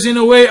brothers in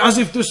a way as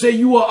if to say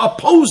you are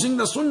opposing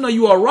the sunnah,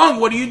 you are wrong,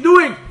 what are you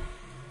doing?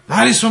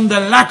 That is from the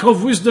lack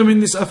of wisdom in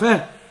this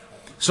affair.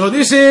 So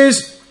this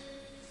is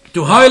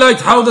to highlight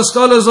how the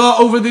scholars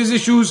are over these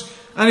issues.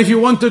 And if you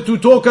wanted to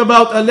talk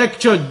about a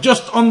lecture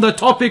just on the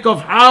topic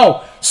of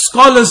how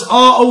scholars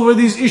are over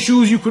these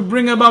issues, you could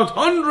bring about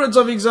hundreds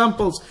of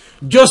examples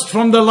just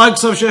from the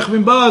likes of Sheikh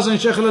bin Baz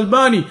and Sheikh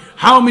al-Albani,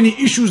 how many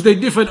issues they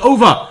differed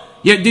over.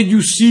 Yet did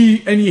you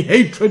see any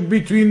hatred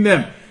between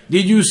them?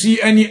 Did you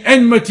see any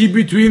enmity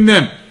between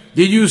them?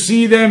 Did you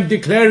see them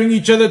declaring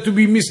each other to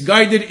be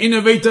misguided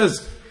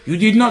innovators? You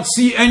did not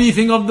see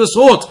anything of the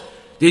sort.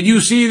 Did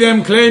you see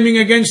them claiming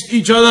against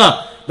each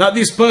other that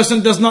this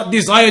person does not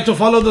desire to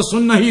follow the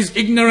sunnah, he is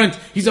ignorant,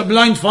 he's a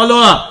blind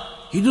follower?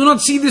 You do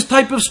not see this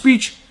type of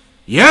speech.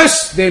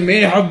 Yes, they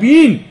may have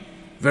been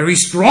very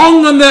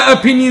strong on their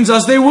opinions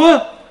as they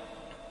were.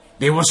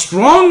 They were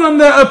strong on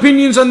their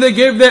opinions and they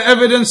gave their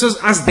evidences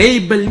as they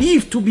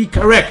believed to be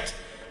correct.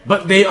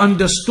 But they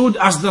understood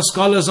as the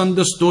scholars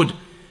understood.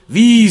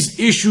 These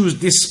issues,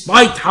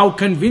 despite how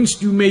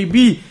convinced you may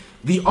be,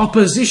 the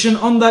opposition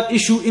on that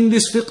issue in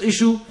this fiqh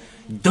issue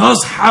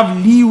does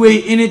have leeway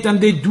in it, and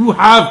they do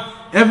have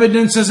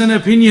evidences and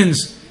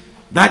opinions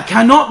that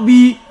cannot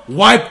be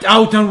wiped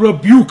out and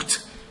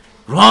rebuked.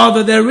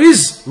 Rather, there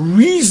is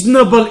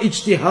reasonable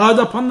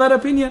ijtihad upon that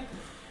opinion.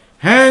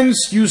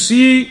 Hence, you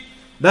see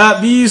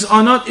that these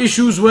are not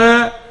issues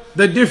where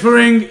the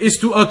differing is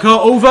to occur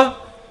over.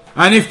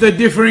 And if the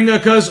differing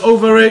occurs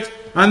over it,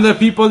 and the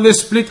people they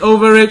split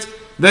over it,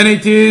 then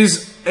it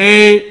is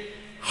a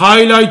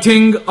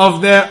highlighting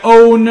of their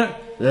own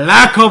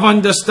lack of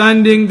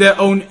understanding, their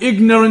own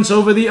ignorance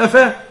over the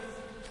affair.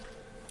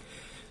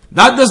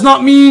 That does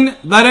not mean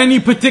that any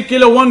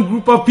particular one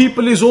group of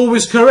people is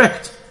always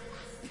correct.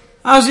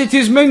 As it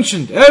is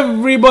mentioned,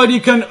 everybody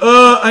can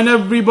err and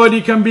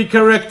everybody can be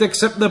correct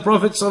except the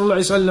Prophet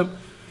ﷺ.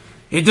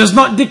 It does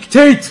not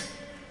dictate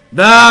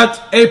that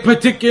a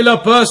particular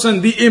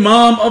person, the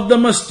Imam of the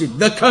Masjid,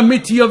 the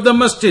committee of the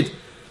Masjid,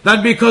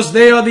 that because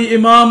they are the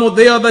Imam or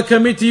they are the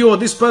committee or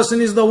this person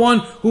is the one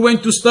who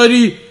went to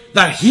study,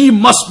 that he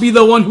must be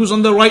the one who's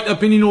on the right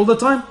opinion all the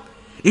time.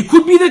 It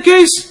could be the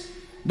case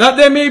that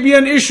there may be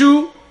an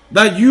issue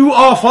that you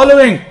are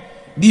following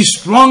the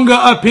stronger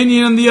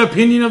opinion and the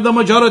opinion of the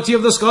majority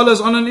of the scholars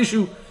on an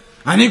issue.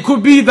 And it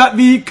could be that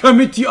the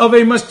committee of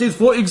a masjid,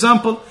 for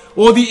example,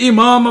 or the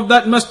Imam of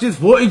that masjid,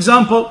 for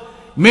example,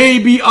 may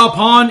be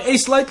upon a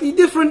slightly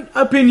different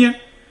opinion.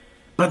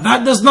 But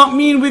that does not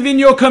mean within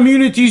your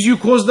communities you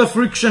cause the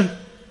friction.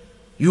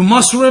 You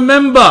must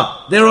remember,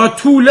 there are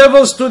two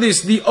levels to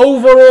this. The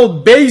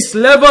overall base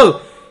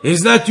level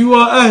is that you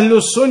are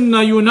Ahlul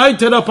Sunnah,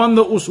 united upon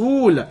the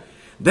usul.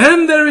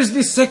 Then there is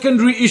this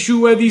secondary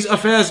issue where these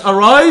affairs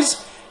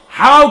arise.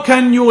 How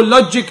can your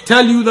logic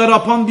tell you that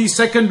upon these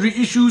secondary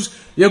issues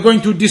you're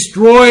going to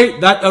destroy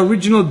that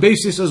original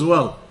basis as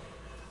well?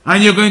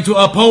 And you're going to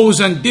oppose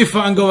and differ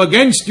and go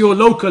against your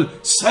local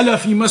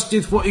Salafi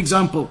masjid, for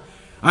example.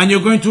 And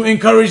you're going to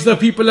encourage the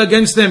people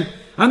against them.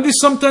 And this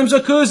sometimes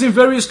occurs in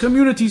various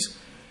communities.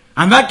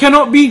 And that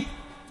cannot be.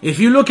 If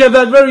you look at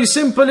that very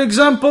simple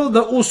example,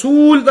 the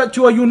usul that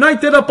you are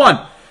united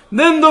upon,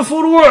 then the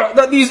furu'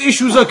 that these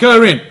issues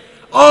occur in.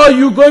 Are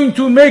you going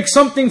to make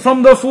something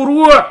from the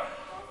furu'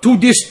 to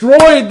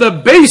destroy the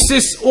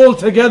basis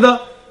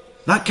altogether?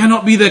 That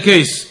cannot be the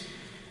case.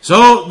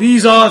 So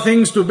these are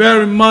things to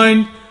bear in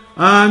mind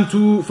and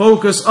to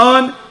focus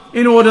on,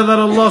 in order that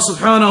Allah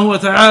subhanahu wa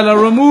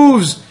ta'ala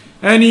removes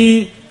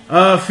any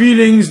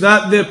feelings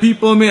that the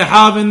people may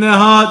have in their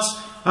hearts,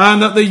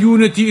 and that the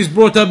unity is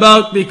brought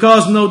about,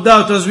 because no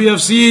doubt, as we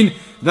have seen,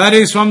 that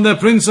is from the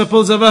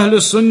principles of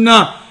Ahlul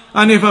Sunnah.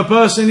 And if a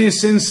person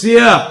is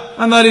sincere,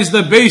 and that is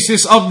the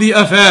basis of the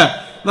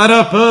affair, that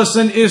a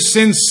person is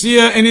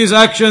sincere in his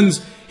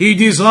actions, he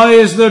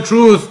desires the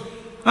truth,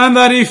 and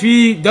that if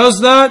he does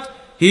that,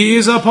 he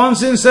is upon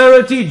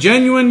sincerity,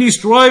 genuinely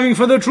striving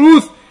for the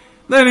truth,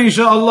 then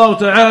insha'Allah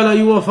ta'ala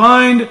you will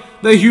find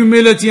the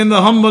humility and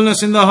the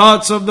humbleness in the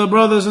hearts of the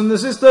brothers and the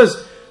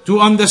sisters to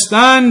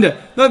understand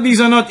that these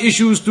are not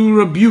issues to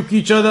rebuke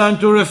each other and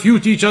to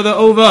refute each other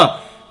over.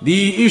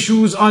 The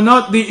issues are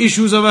not the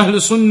issues of Ahlul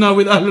Sunnah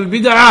with Ahlul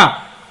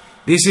Bid'ah.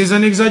 This is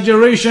an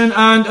exaggeration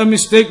and a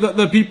mistake that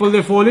the people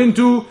they fall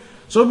into.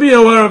 So be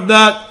aware of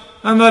that.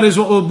 And that is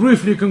what we'll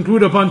briefly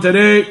conclude upon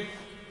today.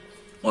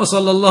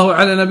 وصلى الله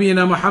على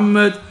نبينا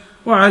محمد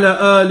وعلى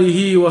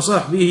آله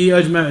وصحبه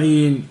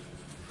أجمعين.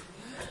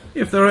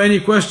 If there are any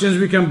questions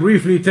we can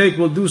briefly take,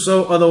 we'll do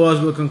so. Otherwise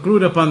we'll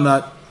conclude upon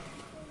that.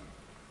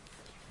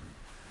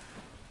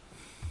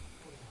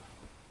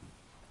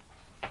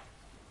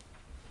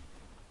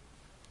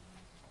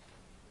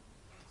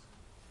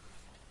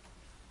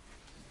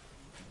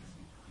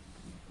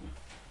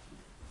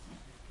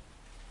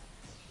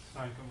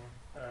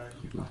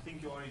 I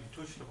think you already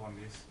touched upon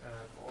this.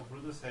 Our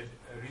brother said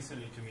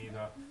recently to me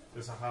that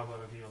the Sahaba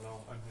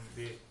radiallahu anhum,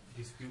 they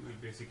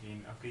disputed basically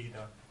in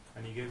Aqidah,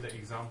 and he gave the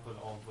example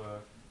of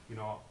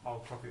our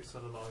Prophet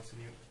sallallahu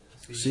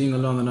alaihi wasallam seeing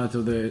Allah on the night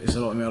of the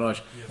Isra wa Mi'raj.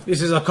 Yes.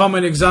 This is a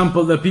common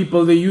example that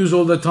people they use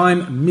all the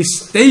time,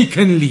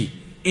 mistakenly,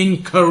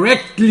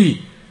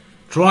 incorrectly,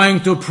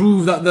 trying to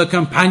prove that the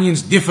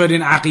companions differed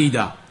in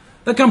Aqidah.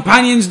 The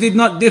companions did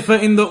not differ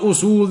in the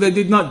usul, they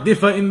did not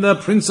differ in the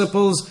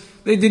principles,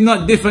 they did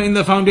not differ in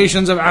the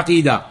foundations of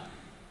Aqidah.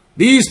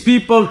 These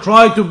people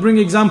try to bring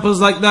examples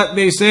like that.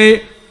 They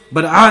say,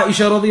 but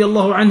Aisha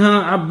radiallahu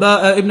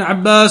anha, Ibn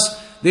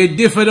Abbas, they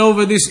differed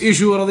over this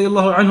issue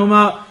radiallahu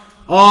anhuma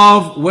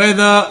of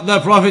whether the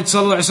Prophet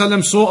sallallahu alaihi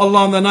wasallam saw Allah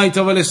on the night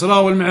of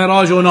Al-Isra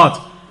wal-Mi'raj or not.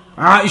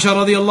 Aisha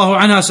radiallahu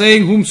anha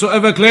saying,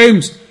 whomsoever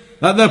claims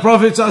that the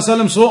Prophet sallallahu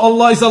alaihi wasallam saw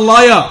Allah is a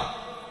liar.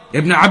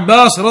 Ibn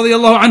Abbas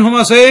radiallahu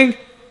anhuma saying,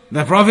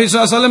 the Prophet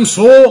sallallahu alaihi wasallam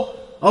saw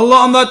Allah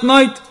on that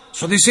night.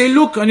 So they say,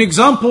 look, an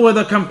example where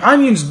the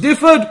companions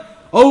differed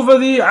over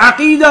the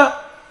Aqidah.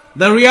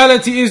 The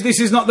reality is this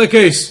is not the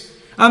case.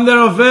 And there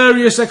are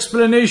various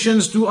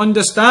explanations to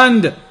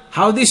understand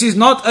how this is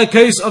not a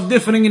case of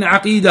differing in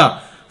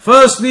aqidah.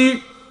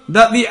 Firstly,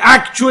 that the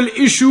actual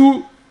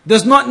issue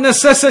does not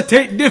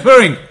necessitate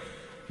differing.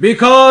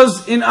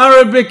 Because in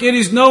Arabic it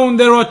is known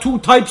there are two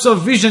types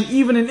of vision.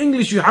 Even in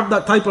English you have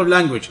that type of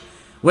language,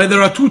 where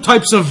there are two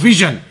types of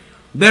vision.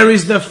 There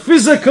is the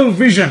physical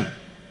vision,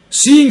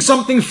 seeing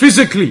something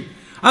physically.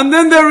 And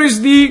then there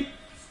is the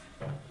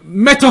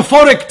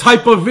metaphoric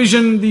type of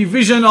vision, the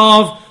vision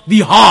of the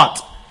heart.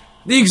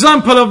 The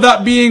example of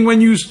that being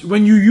when you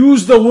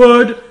use the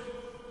word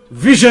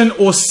vision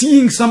or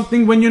seeing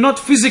something when you're not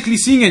physically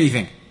seeing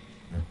anything.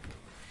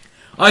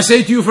 I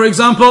say to you, for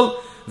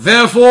example,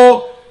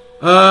 therefore,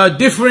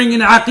 differing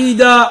in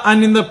aqidah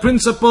and in the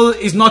principle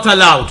is not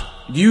allowed.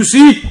 Do you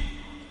see?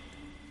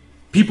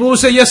 People will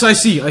say, yes, I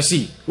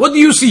see. What do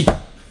you see?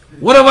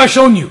 What have I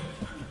shown you?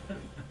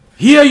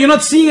 Here you're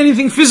not seeing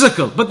anything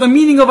physical, but the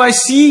meaning of I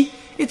see,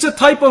 it's a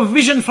type of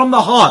vision from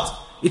the heart.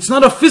 It's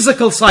not a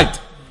physical sight.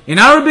 In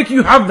Arabic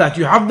you have that.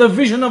 You have the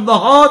vision of the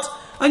heart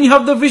and you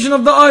have the vision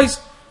of the eyes.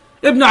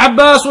 Ibn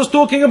Abbas was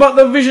talking about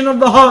the vision of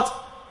the heart.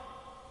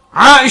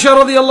 Aisha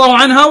radiallahu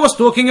anha was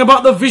talking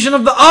about the vision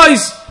of the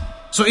eyes.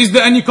 So is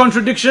there any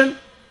contradiction?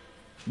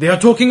 They are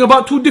talking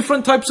about two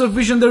different types of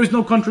vision. There is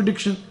no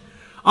contradiction.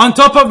 On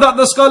top of that,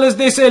 the scholars,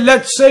 they say,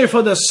 let's say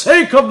for the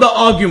sake of the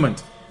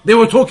argument, they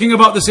were talking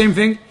about the same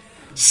thing.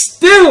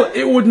 Still,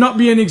 it would not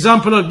be an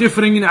example of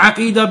differing in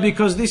aqidah,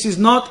 because this is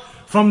not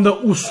from the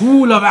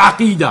usul of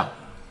aqidah.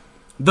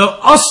 The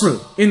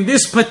asl in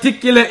this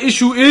particular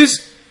issue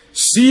is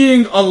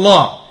seeing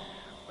Allah.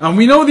 And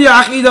we know the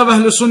aqidah of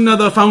Ahlul Sunnah,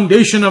 the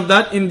foundation of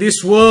that. In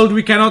this world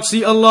we cannot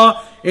see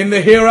Allah. In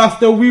the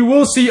hereafter we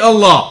will see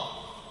Allah.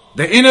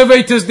 The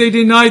innovators, they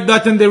denied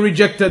that and they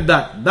rejected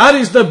that. That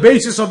is the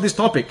basis of this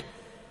topic.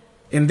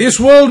 In this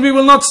world we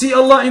will not see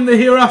Allah, in the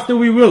hereafter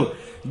we will.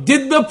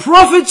 Did the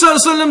Prophet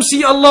ﷺ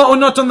see Allah or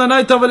not on the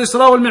night of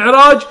Al-Isra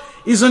wal-Mi'raj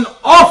is an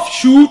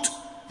offshoot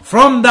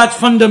from that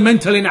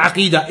fundamental in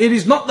aqidah. It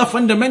is not the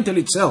fundamental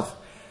itself.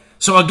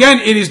 So again,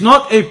 it is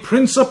not a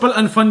principal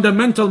and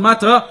fundamental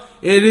matter.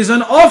 It is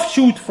an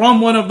offshoot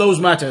from one of those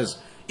matters.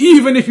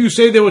 Even if you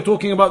say they were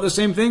talking about the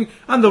same thing,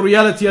 and the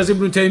reality, as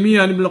Ibn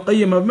Taymiyyah and Ibn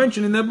Qayyim have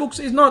mentioned in their books,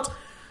 is not.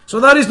 So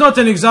that is not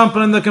an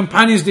example, and the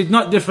companions did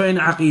not differ in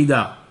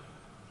aqidah.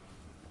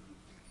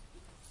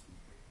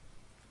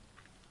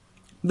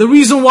 The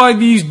reason why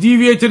these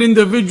deviated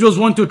individuals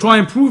want to try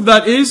and prove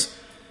that is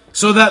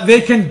so that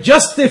they can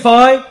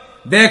justify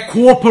their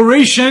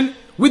cooperation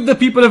with the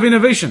people of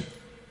innovation.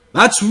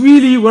 That's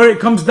really where it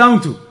comes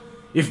down to.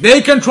 If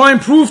they can try and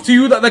prove to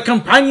you that the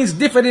companions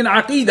differed in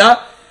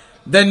aqidah,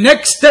 the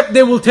next step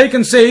they will take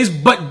and say is,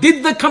 but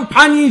did the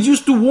companions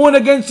used to warn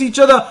against each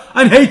other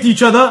and hate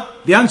each other?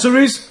 The answer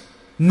is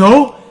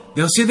no.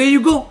 They'll say, there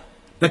you go.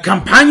 The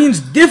companions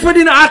differed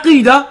in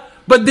aqidah,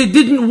 but they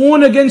didn't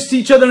warn against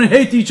each other and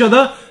hate each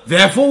other.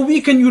 Therefore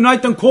we can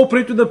unite and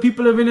cooperate with the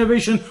people of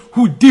innovation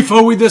who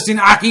differ with us in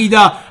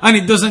aqidah, and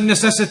it doesn't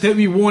necessitate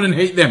we warn and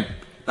hate them.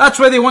 That's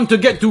where they want to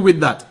get to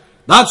with that.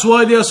 That's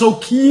why they are so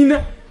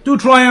keen to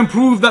try and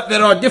prove that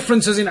there are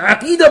differences in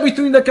aqidah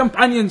between the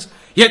companions,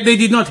 yet they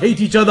did not hate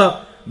each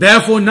other.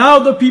 Therefore now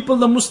the people,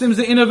 the Muslims,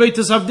 the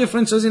innovators have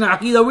differences in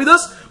aqidah with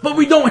us, but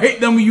we don't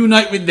hate them, we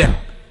unite with them.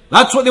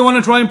 That's what they want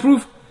to try and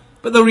prove.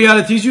 But the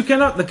reality is you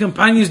cannot. The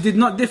companions did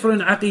not differ in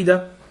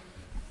aqidah.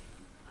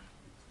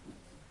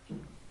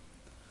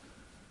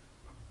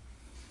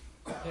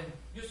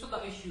 Just on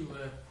that issue,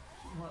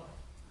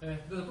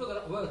 there's a brother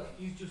at work,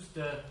 he's just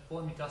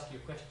wanted me to ask you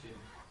a question.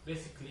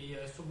 Basically,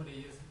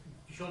 somebody is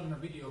showing him a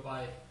video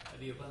by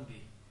Adi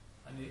Bandi,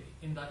 and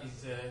in that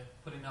he's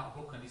putting out a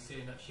book and he's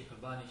saying that Sheikh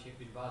Albani, Sheikh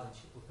bin Baz and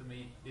Sheikh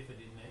Uthaymeen differed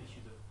in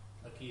issues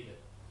of Aqidah.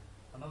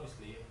 And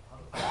obviously, I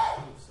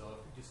don't prove, so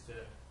just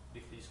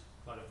briefly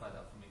clarify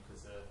that for me,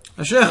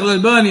 because Sheikh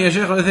Al-Albani,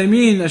 Sheikh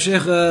Al-Uthaymeen,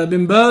 Sheikh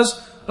bin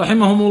Baz,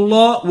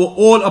 rahimahumullah, were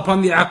all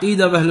upon the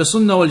Aqidah of Ahl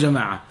Sunnah wal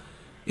Jama'ah.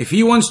 If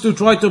he wants to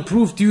try to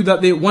prove to you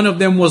that one of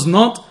them was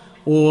not,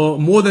 or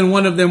more than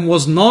one of them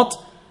was not,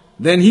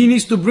 then he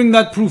needs to bring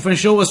that proof and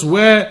show us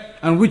where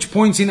and which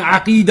points in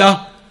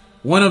Aqidah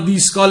one of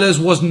these scholars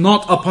was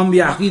not upon the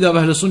Aqidah of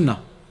Ahl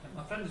Sunnah.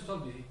 my friend has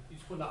told me,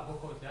 he's put that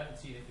book out, I haven't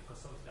seen it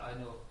because I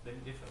know they're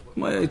different.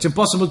 Well, it's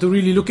impossible to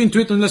really look into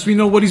it unless we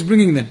know what he's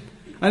bringing then.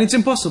 And it's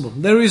impossible.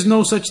 There is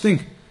no such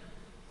thing.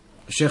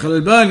 Sheikh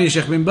Al-Albani,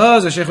 Sheikh bin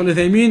Baz, Sheikh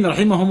Al-Uthaymeen,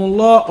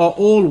 rahimahumullah, are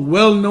all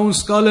well-known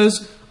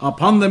scholars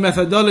upon the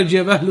methodology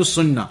of Ahlus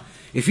Sunnah.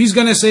 If he's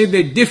going to say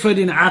they differed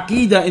in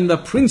Aqidah, in the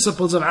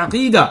principles of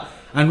Aqidah,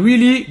 and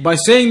really by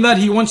saying that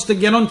he wants to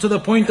get on to the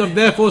point of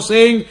therefore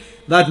saying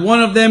that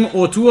one of them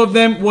or two of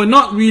them were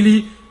not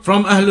really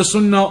from Ahlus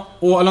Sunnah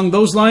or along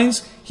those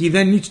lines, he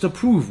then needs to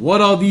prove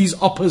what are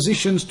these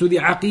oppositions to the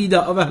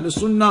Aqidah of Ahlus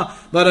Sunnah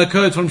that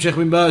occurred from Sheikh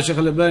bin Baz, Sheikh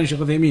Al-Albani, Sheikh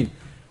Uthaymeen.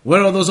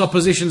 Where are those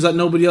oppositions that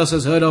nobody else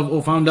has heard of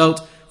or found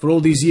out for all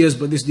these years,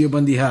 but this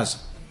Deobandi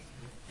has?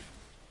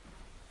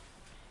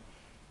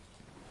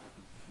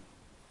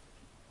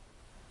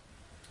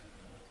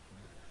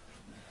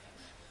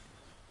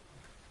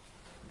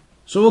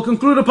 So we'll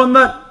conclude upon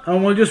that,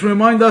 and we'll just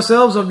remind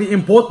ourselves of the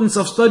importance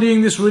of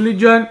studying this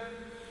religion,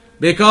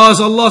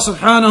 because Allah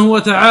subhanahu wa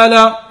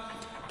ta'ala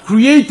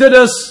created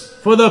us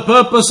for the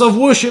purpose of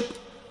worship.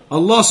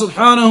 Allah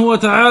subhanahu wa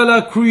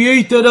ta'ala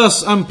created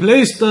us and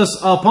placed us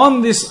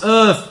upon this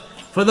earth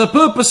for the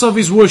purpose of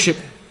His worship.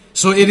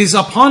 So it is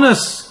upon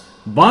us,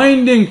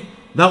 binding,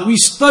 that we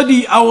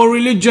study our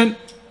religion,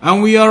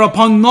 and we are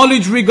upon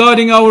knowledge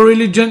regarding our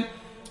religion,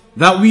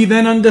 that we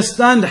then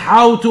understand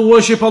how to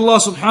worship Allah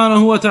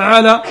subhanahu wa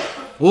ta'ala.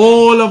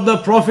 All of the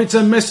prophets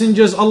and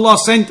messengers Allah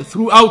sent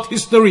throughout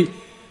history,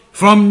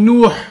 from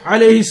Nuh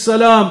alayhi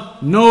salam,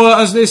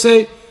 Noah as they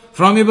say,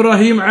 from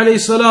Ibrahim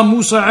alayhi salam,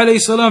 Musa alayhi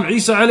salam,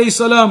 Isa alayhi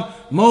salam,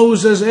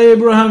 Moses,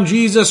 Abraham,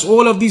 Jesus,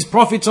 all of these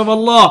prophets of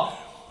Allah,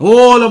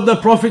 all of the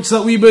prophets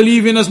that we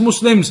believe in as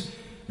Muslims,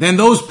 then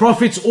those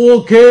prophets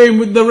all came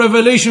with the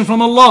revelation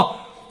from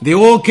Allah. They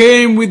all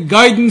came with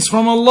guidance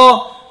from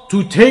Allah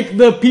to take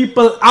the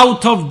people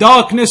out of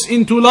darkness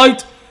into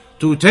light,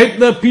 to take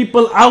the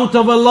people out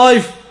of a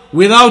life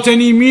without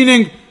any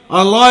meaning,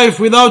 a life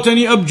without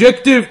any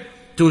objective,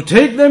 to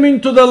take them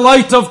into the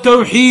light of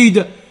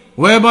Tawheed,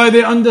 whereby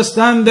they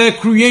understand their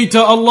Creator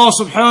Allah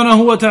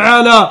subhanahu wa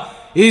ta'ala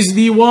is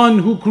the one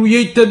who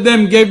created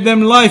them, gave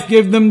them life,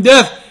 gave them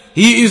death.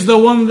 He is the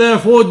one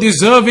therefore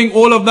deserving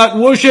all of that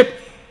worship.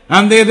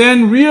 And they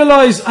then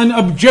realize an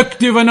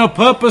objective and a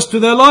purpose to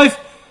their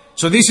life.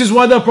 So this is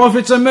why the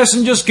prophets and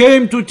messengers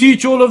came, to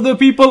teach all of the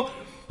people.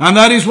 And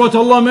that is what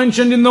Allah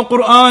mentioned in the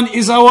Quran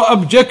is our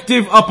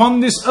objective upon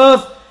this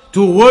earth,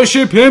 to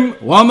worship Him.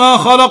 وَمَا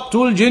خَلَقْتُ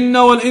الْجِنَّ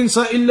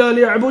وَالْإِنسَ إِلَّا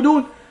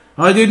لِيَعْبُدُونَ.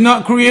 I did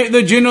not create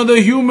the jinn or the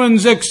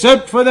humans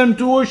except for them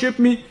to worship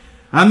me.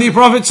 And the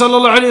Prophet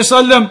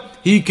ﷺ,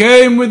 he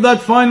came with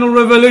that final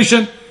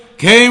revelation,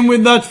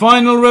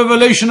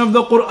 of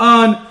the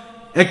Quran,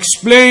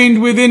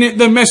 explained within it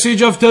the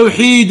message of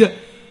Tawheed.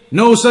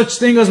 No such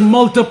thing as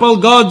multiple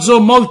gods or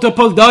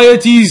multiple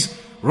deities,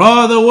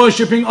 rather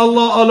worshipping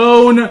Allah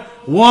alone,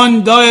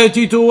 one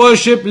deity to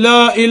worship,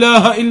 La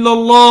ilaha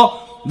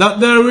illallah, that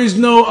there is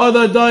no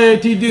other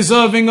deity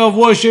deserving of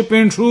worship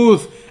in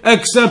truth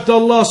except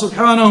Allah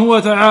subhanahu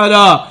wa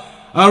ta'ala.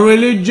 A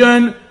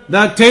religion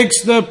that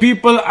takes the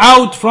people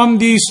out from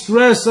the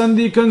stress and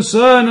the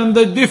concern and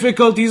the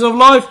difficulties of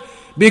life,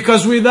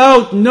 because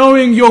without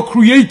knowing your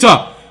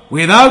Creator,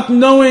 without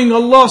knowing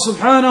Allah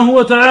subhanahu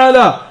wa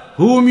ta'ala,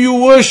 whom you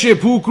worship,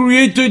 who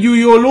created you,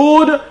 your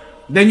Lord,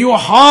 then your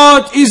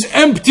heart is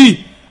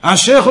empty.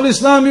 As Shaykh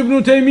al-Islam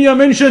Ibn Taymiyyah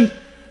mentioned,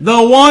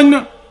 the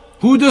one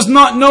who does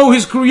not know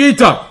his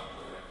Creator,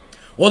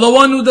 or the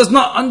one who does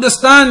not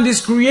understand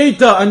his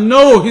Creator and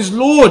know his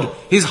Lord,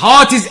 his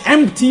heart is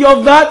empty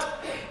of that,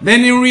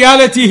 then in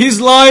reality his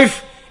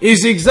life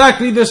is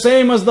exactly the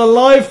same as the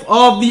life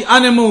of the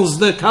animals,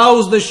 the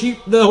cows, the sheep,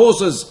 the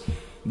horses.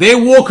 They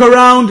walk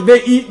around,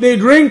 they eat, they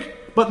drink,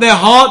 but their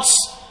hearts,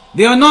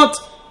 they are not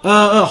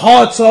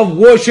hearts of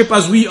worship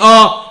as we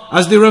are,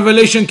 as the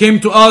revelation came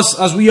to us,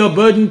 as we are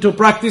burdened to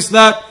practice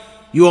that.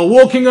 You are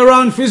walking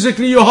around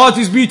physically, your heart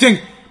is beating,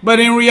 but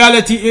in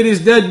reality it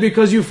is dead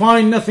because you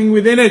find nothing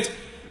within it.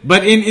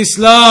 But in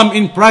Islam,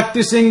 in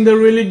practicing the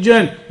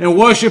religion and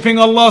worshipping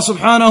Allah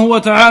subhanahu wa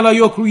ta'ala,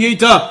 your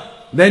Creator,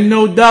 then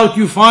no doubt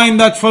you find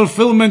that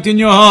fulfillment in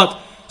your heart.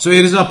 So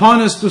it is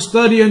upon us to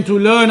study and to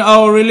learn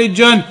our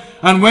religion.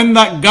 And when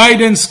that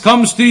guidance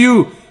comes to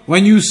you,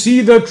 when you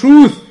see the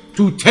truth,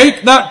 to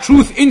take that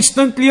truth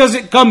instantly as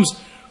it comes,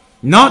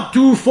 not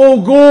to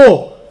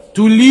forego,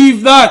 to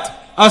leave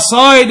that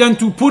aside and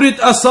to put it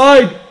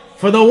aside.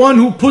 For the one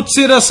who puts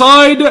it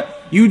aside,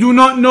 you do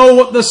not know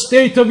what the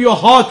state of your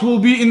heart will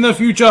be in the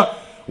future,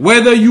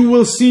 whether you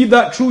will see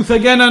that truth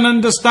again and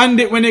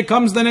understand it when it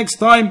comes the next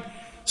time.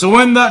 So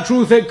when that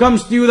truth it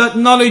comes to you, that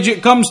knowledge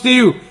it comes to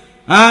you,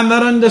 and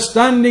that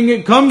understanding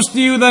it comes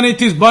to you, then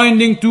it is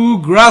binding to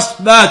grasp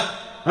that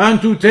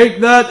and to take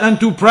that and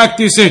to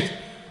practice it.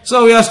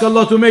 So we ask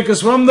Allah to make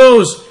us from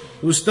those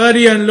who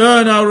study and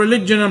learn our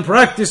religion and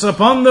practice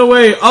upon the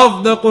way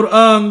of the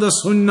Quran, the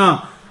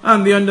Sunnah,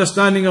 and the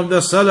understanding of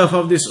the Salaf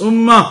of this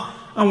Ummah.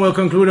 And we'll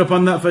conclude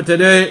upon that for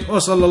today.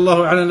 وصلى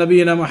الله على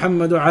نبينا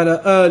محمد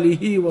وعلى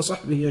آله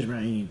وصحبه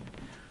أجمعين.